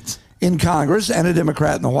majorities Right. in Congress and a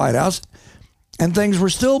Democrat in the White House, and things were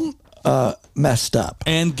still messed up.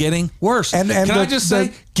 And getting worse. And Can I just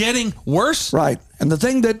say, getting worse? Right. And the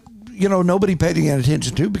thing that, nobody paid any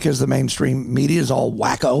attention to because the mainstream media is all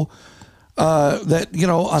wacko, that, It's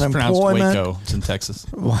pronounced unemployment. Waco. It's in Texas.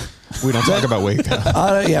 we don't talk about Waco.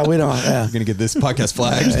 Yeah, we don't. Yeah. You're going to get this podcast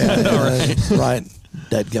flagged. Right.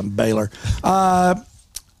 Deadgum Baylor.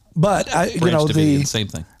 But, Branch Davidian, same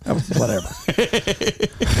thing. whatever.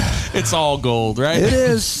 It's all gold, right? It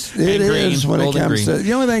is. It And is green, when it gold and comes green. to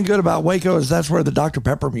the only thing good about Waco is that's where the Dr.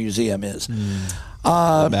 Pepper Museum is,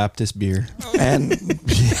 Baptist beer. and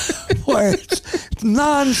where it's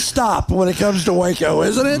nonstop when it comes to Waco,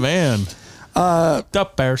 isn't it? Man.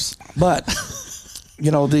 Duck Bears. But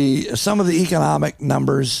some of the economic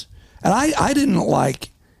numbers, and I didn't like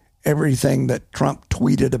everything that Trump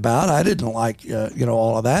tweeted about. I didn't like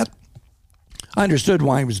all of that. I understood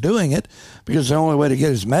why he was doing it because the only way to get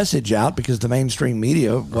his message out because the mainstream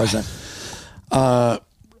media wasn't.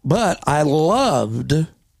 But I loved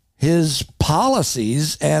his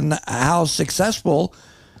policies and how successful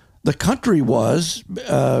the country was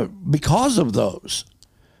because of those.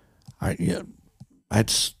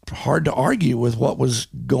 It's hard to argue with what was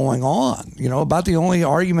going on. About the only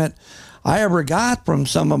argument I ever got from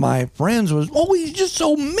some of my friends was, "Oh, he's just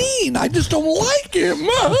so mean. I just don't like him."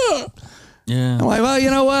 Yeah. I'm like, well,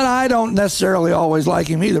 you know what? I don't necessarily always like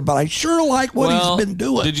him either, but I sure like what he's been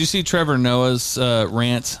doing. Did you see Trevor Noah's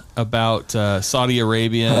rant about Saudi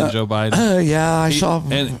Arabia and Joe Biden? Yeah, I saw.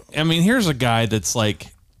 And I mean, here's a guy that's like,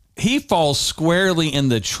 he falls squarely in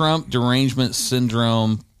the Trump derangement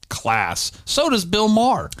syndrome class. So does Bill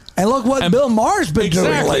Maher. And look what Bill Maher's been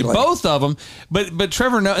doing lately. Both of them. But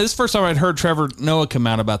Trevor Noah, this is the first time I'd heard Trevor Noah come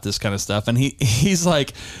out about this kind of stuff. And he's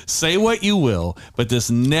like, say what you will, but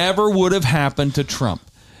this never would have happened to Trump.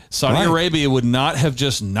 Saudi Arabia would not have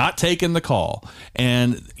just not taken the call,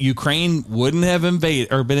 and Ukraine wouldn't have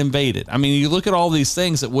been invaded. I mean, you look at all these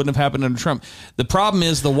things that wouldn't have happened under Trump. The problem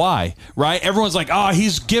is the why, right? Everyone's like, oh,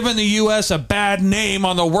 he's given the U.S. a bad name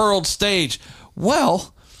on the world stage.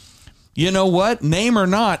 Well, you know what? Name or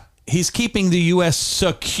not, he's keeping the U.S.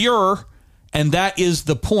 secure, and that is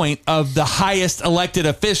the point of the highest elected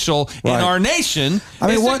official in our nation,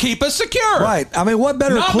 to keep us secure. Right. I mean, what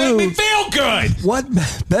better clue? Not make me feel good. What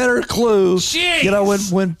better clue? Jeez. You know,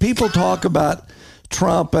 when people talk about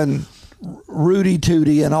Trump and Rudy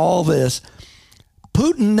Tooty and all this,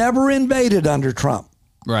 Putin never invaded under Trump.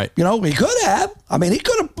 Right. You know, he could have. I mean, he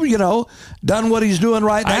could have, done what he's doing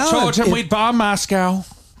right now. I told him we'd bomb Moscow.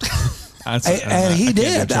 And he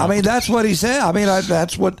did. I mean, that's what he said. I mean,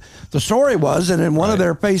 that's what the story was. And in one of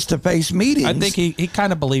their face-to-face meetings, I think he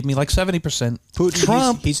kind of believed me, like 70%. Putin,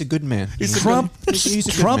 Trump, he's a good man. Trump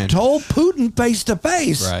told Putin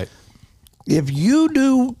face-to-face, right, if you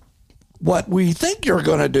do what we think you're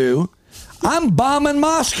going to do, I'm bombing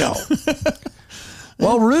Moscow.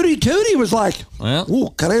 Well, Rudy Tooty was like,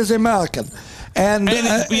 ooh, crazy American. And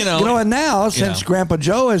and now, since Grandpa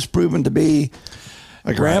Joe has proven to be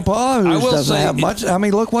a grandpa who doesn't have much. I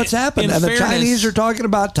mean, look what's happened. And the Chinese are talking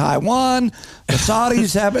about Taiwan. The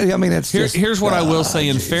Saudis have. I mean, it's here's what I will say.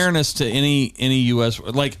 In fairness to any U.S.,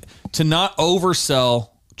 like, to not oversell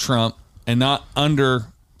Trump and not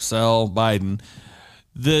undersell Biden,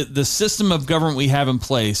 the system of government we have in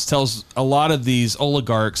place tells a lot of these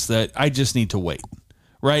oligarchs that I just need to wait.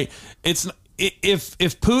 Right? It's if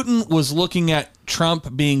Putin was looking at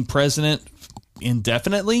Trump being president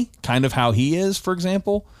indefinitely, kind of how he is, for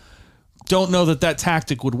example, don't know that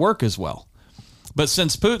tactic would work as well. But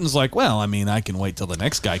since Putin's like, well, I mean, I can wait till the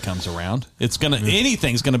next guy comes around.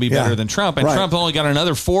 Anything's gonna be better than Trump, and Trump only got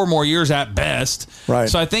another 4 more years at best. Right.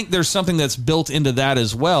 So I think there's something that's built into that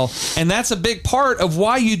as well, and that's a big part of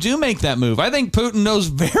why you do make that move. I think Putin knows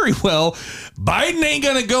very well Biden ain't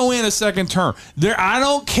gonna go in a second term. I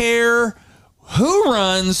don't care who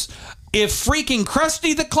runs. If freaking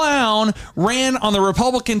Krusty the Clown ran on the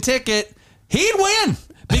Republican ticket, he'd win.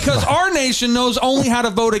 Because our nation knows only how to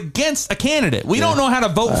vote against a candidate. We don't know how to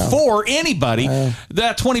vote for anybody.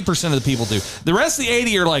 That 20% of the people do. The rest of the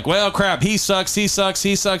 80 are like, well, crap, he sucks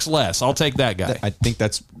less. I'll take that guy. I think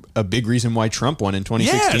that's a big reason why Trump won in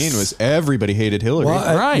 2016 was everybody hated Hillary.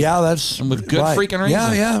 Well, right. Yeah, that's and with good freaking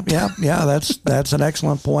reason. Yeah. That's an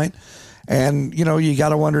excellent point. And, you got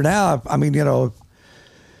to wonder now, I mean,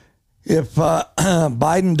 if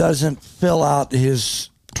Biden doesn't fill out his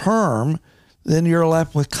term, then you're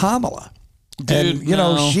left with Kamala. Dude,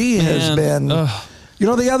 and, she has been,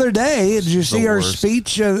 the other day, did you see her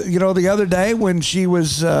speech, the other day when she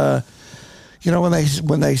was,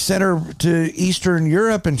 when they sent her to Eastern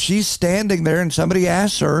Europe and she's standing there and somebody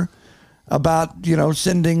asks her about,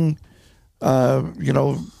 sending,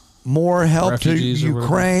 more help refugees to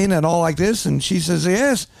Ukraine and all like this. And she says,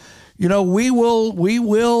 yes, we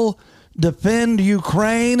will defend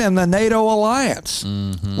Ukraine and the NATO alliance,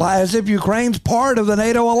 as if Ukraine's part of the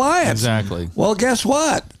NATO alliance. Exactly. Well, guess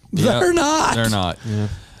what? They're not. They're not. Yeah.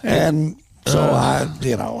 And so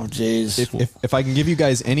geez. If I can give you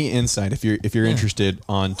guys any insight, if you're interested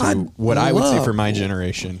onto what I would say for my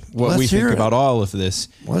generation, what we think about all of this.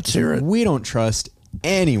 Let's hear it. We don't trust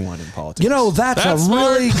anyone in politics. That's a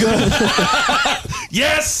really good.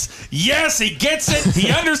 Yes, he gets it.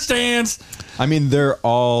 He understands. I mean, they're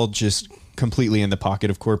all just completely in the pocket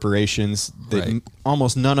of corporations.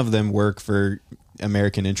 Almost none of them work for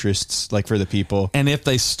American interests, like for the people. And if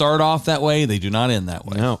they start off that way, they do not end that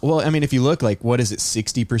way. No. Well, I mean, if you look, like, what is it?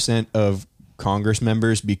 60% of Congress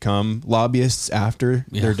members become lobbyists after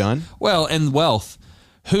they're done. Well, and wealth.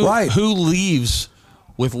 Who leaves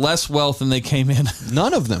with less wealth than they came in?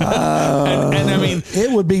 None of them. And I mean,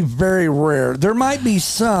 it would be very rare. There might be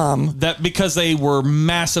some that because they were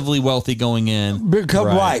massively wealthy going in.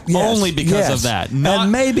 Yes, only because of that.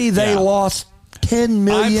 And maybe they lost 10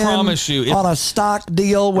 million I promise you, on a stock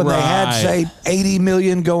deal when they had, Right. say, 80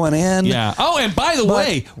 million going in. Yeah. Oh, and by the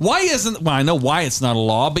way, why isn't? Well, I know why it's not a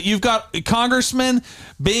law, but you've got congressmen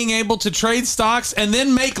being able to trade stocks and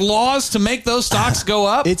then make laws to make those stocks go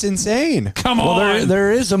up. It's insane. Come Well, on.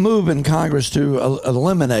 there is a move in Congress to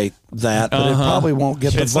eliminate that, but it probably won't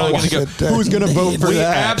get the It's not votes. gonna that, Who's gonna vote need. for we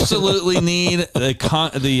that? absolutely need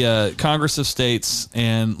the Congress of States,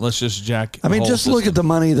 and let's just jack. I mean, the whole just look system. at the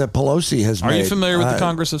money that Pelosi has made. Are you familiar with the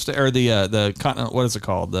Congress of States or the Continental? What is it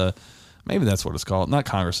called? Maybe that's what it's called. Not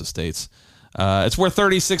Congress of States. It's where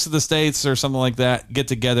 36 of the states or something like that get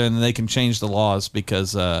together and they can change the laws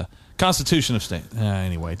because Constitution of State.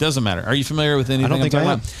 Anyway, it doesn't matter. Are you familiar with anything? I don't think I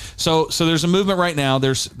am. So there's a movement right now.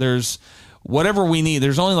 There's whatever we need.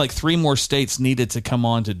 There's only like 3 more states needed to come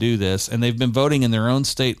on to do this, and they've been voting in their own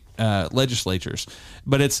state legislatures.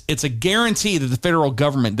 But it's a guarantee that the federal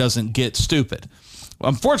government doesn't get stupid.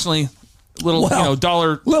 Unfortunately, little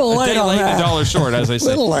dollar little a late day on late and that. a dollar short, as I say.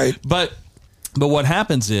 Little late. But what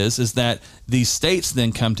happens is that these states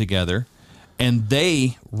then come together and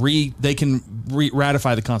they can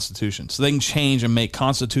ratify the Constitution, so they can change and make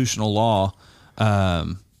constitutional law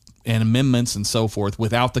and amendments and so forth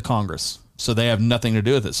without the Congress. So they have nothing to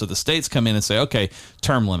do with it. So the states come in and say, okay,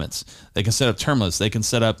 term limits. They can set up term limits. They can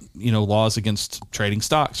set up, laws against trading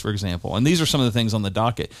stocks, for example. And these are some of the things on the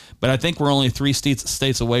docket. But I think we're only 3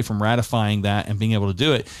 states away from ratifying that and being able to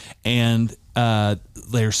do it. And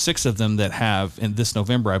there's 6 of them that have, in this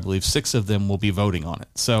November, I believe, 6 of them will be voting on it.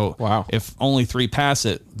 So Wow. if only 3 pass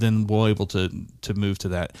it, then we'll be able to move to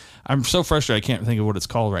that. I'm so frustrated. I can't think of what it's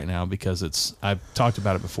called right now because I've talked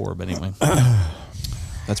about it before. But anyway.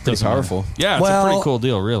 That's pretty Doesn't matter. powerful. Yeah, it's a Well, pretty cool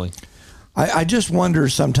deal, really. I just wonder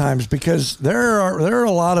sometimes because there are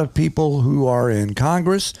a lot of people who are in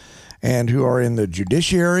Congress and who are in the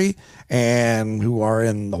judiciary and who are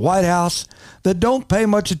in the White House that don't pay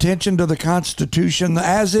much attention to the Constitution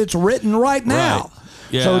as it's written right now. Right.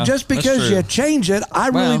 Yeah, so just that's because true. you change it, I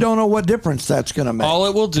really Well, don't know what difference that's going to make. All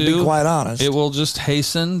it will do, to be quite honest, it will just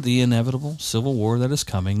hasten the inevitable civil war that is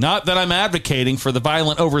coming. Not that I'm advocating for the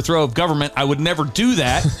violent overthrow of government. I would never do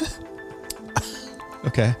that,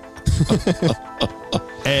 Okay.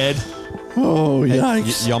 Ed. Oh, Hey,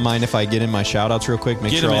 yikes. y'all mind if I get in my shout outs real quick?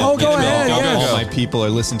 Make Get sure 'em in. all, Oh, go ahead, all yes. my people are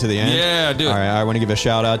listening to the end. Yeah, do it. All right, I want to give a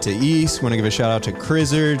shout out to East. Want to give a shout out to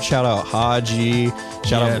Crizzard. Shout out Haji.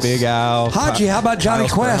 Shout out Yes. Big Al. Haji, how about Johnny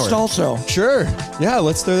Kyle Quest Sprower. also? Sure. Yeah,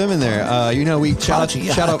 let's throw them in there. We shout Haji,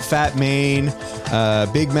 yeah. out Fat Maine,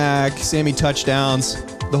 Big Mac, Sammy Touchdowns,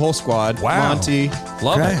 the whole squad. Wow. Monty.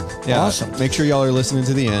 Love Okay. it. Yeah. Awesome. Make sure y'all are listening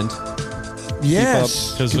to the end.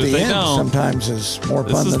 Yes, up, 'cause to if the they end don't, sometimes is more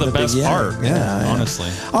This fun is than the best beginning. part, Yeah, honestly.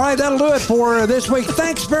 All right, that'll do it for this week.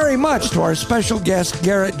 Thanks very much to our special guest,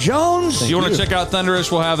 Garrett Jones. If you want to check out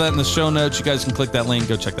Thunderous, we'll have that in the show notes. You guys can click that link.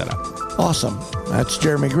 Go check that out. Awesome. That's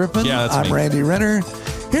Jeremy Griffin. Yeah, that's I'm me. Randy Renner.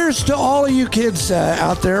 Here's to all of you kids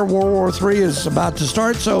out there. World War III is about to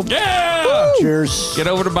start, so Yeah! cheers. Get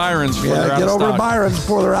over to Byron's before they're out Get of over to stock. Byron's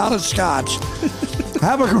before they're out of scotch.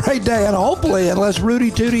 Have a great day, and hopefully, unless Rudy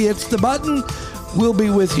Tooty hits the button, we'll be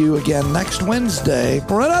with you again next Wednesday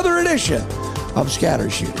for another edition of Scatter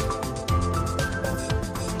Shooting.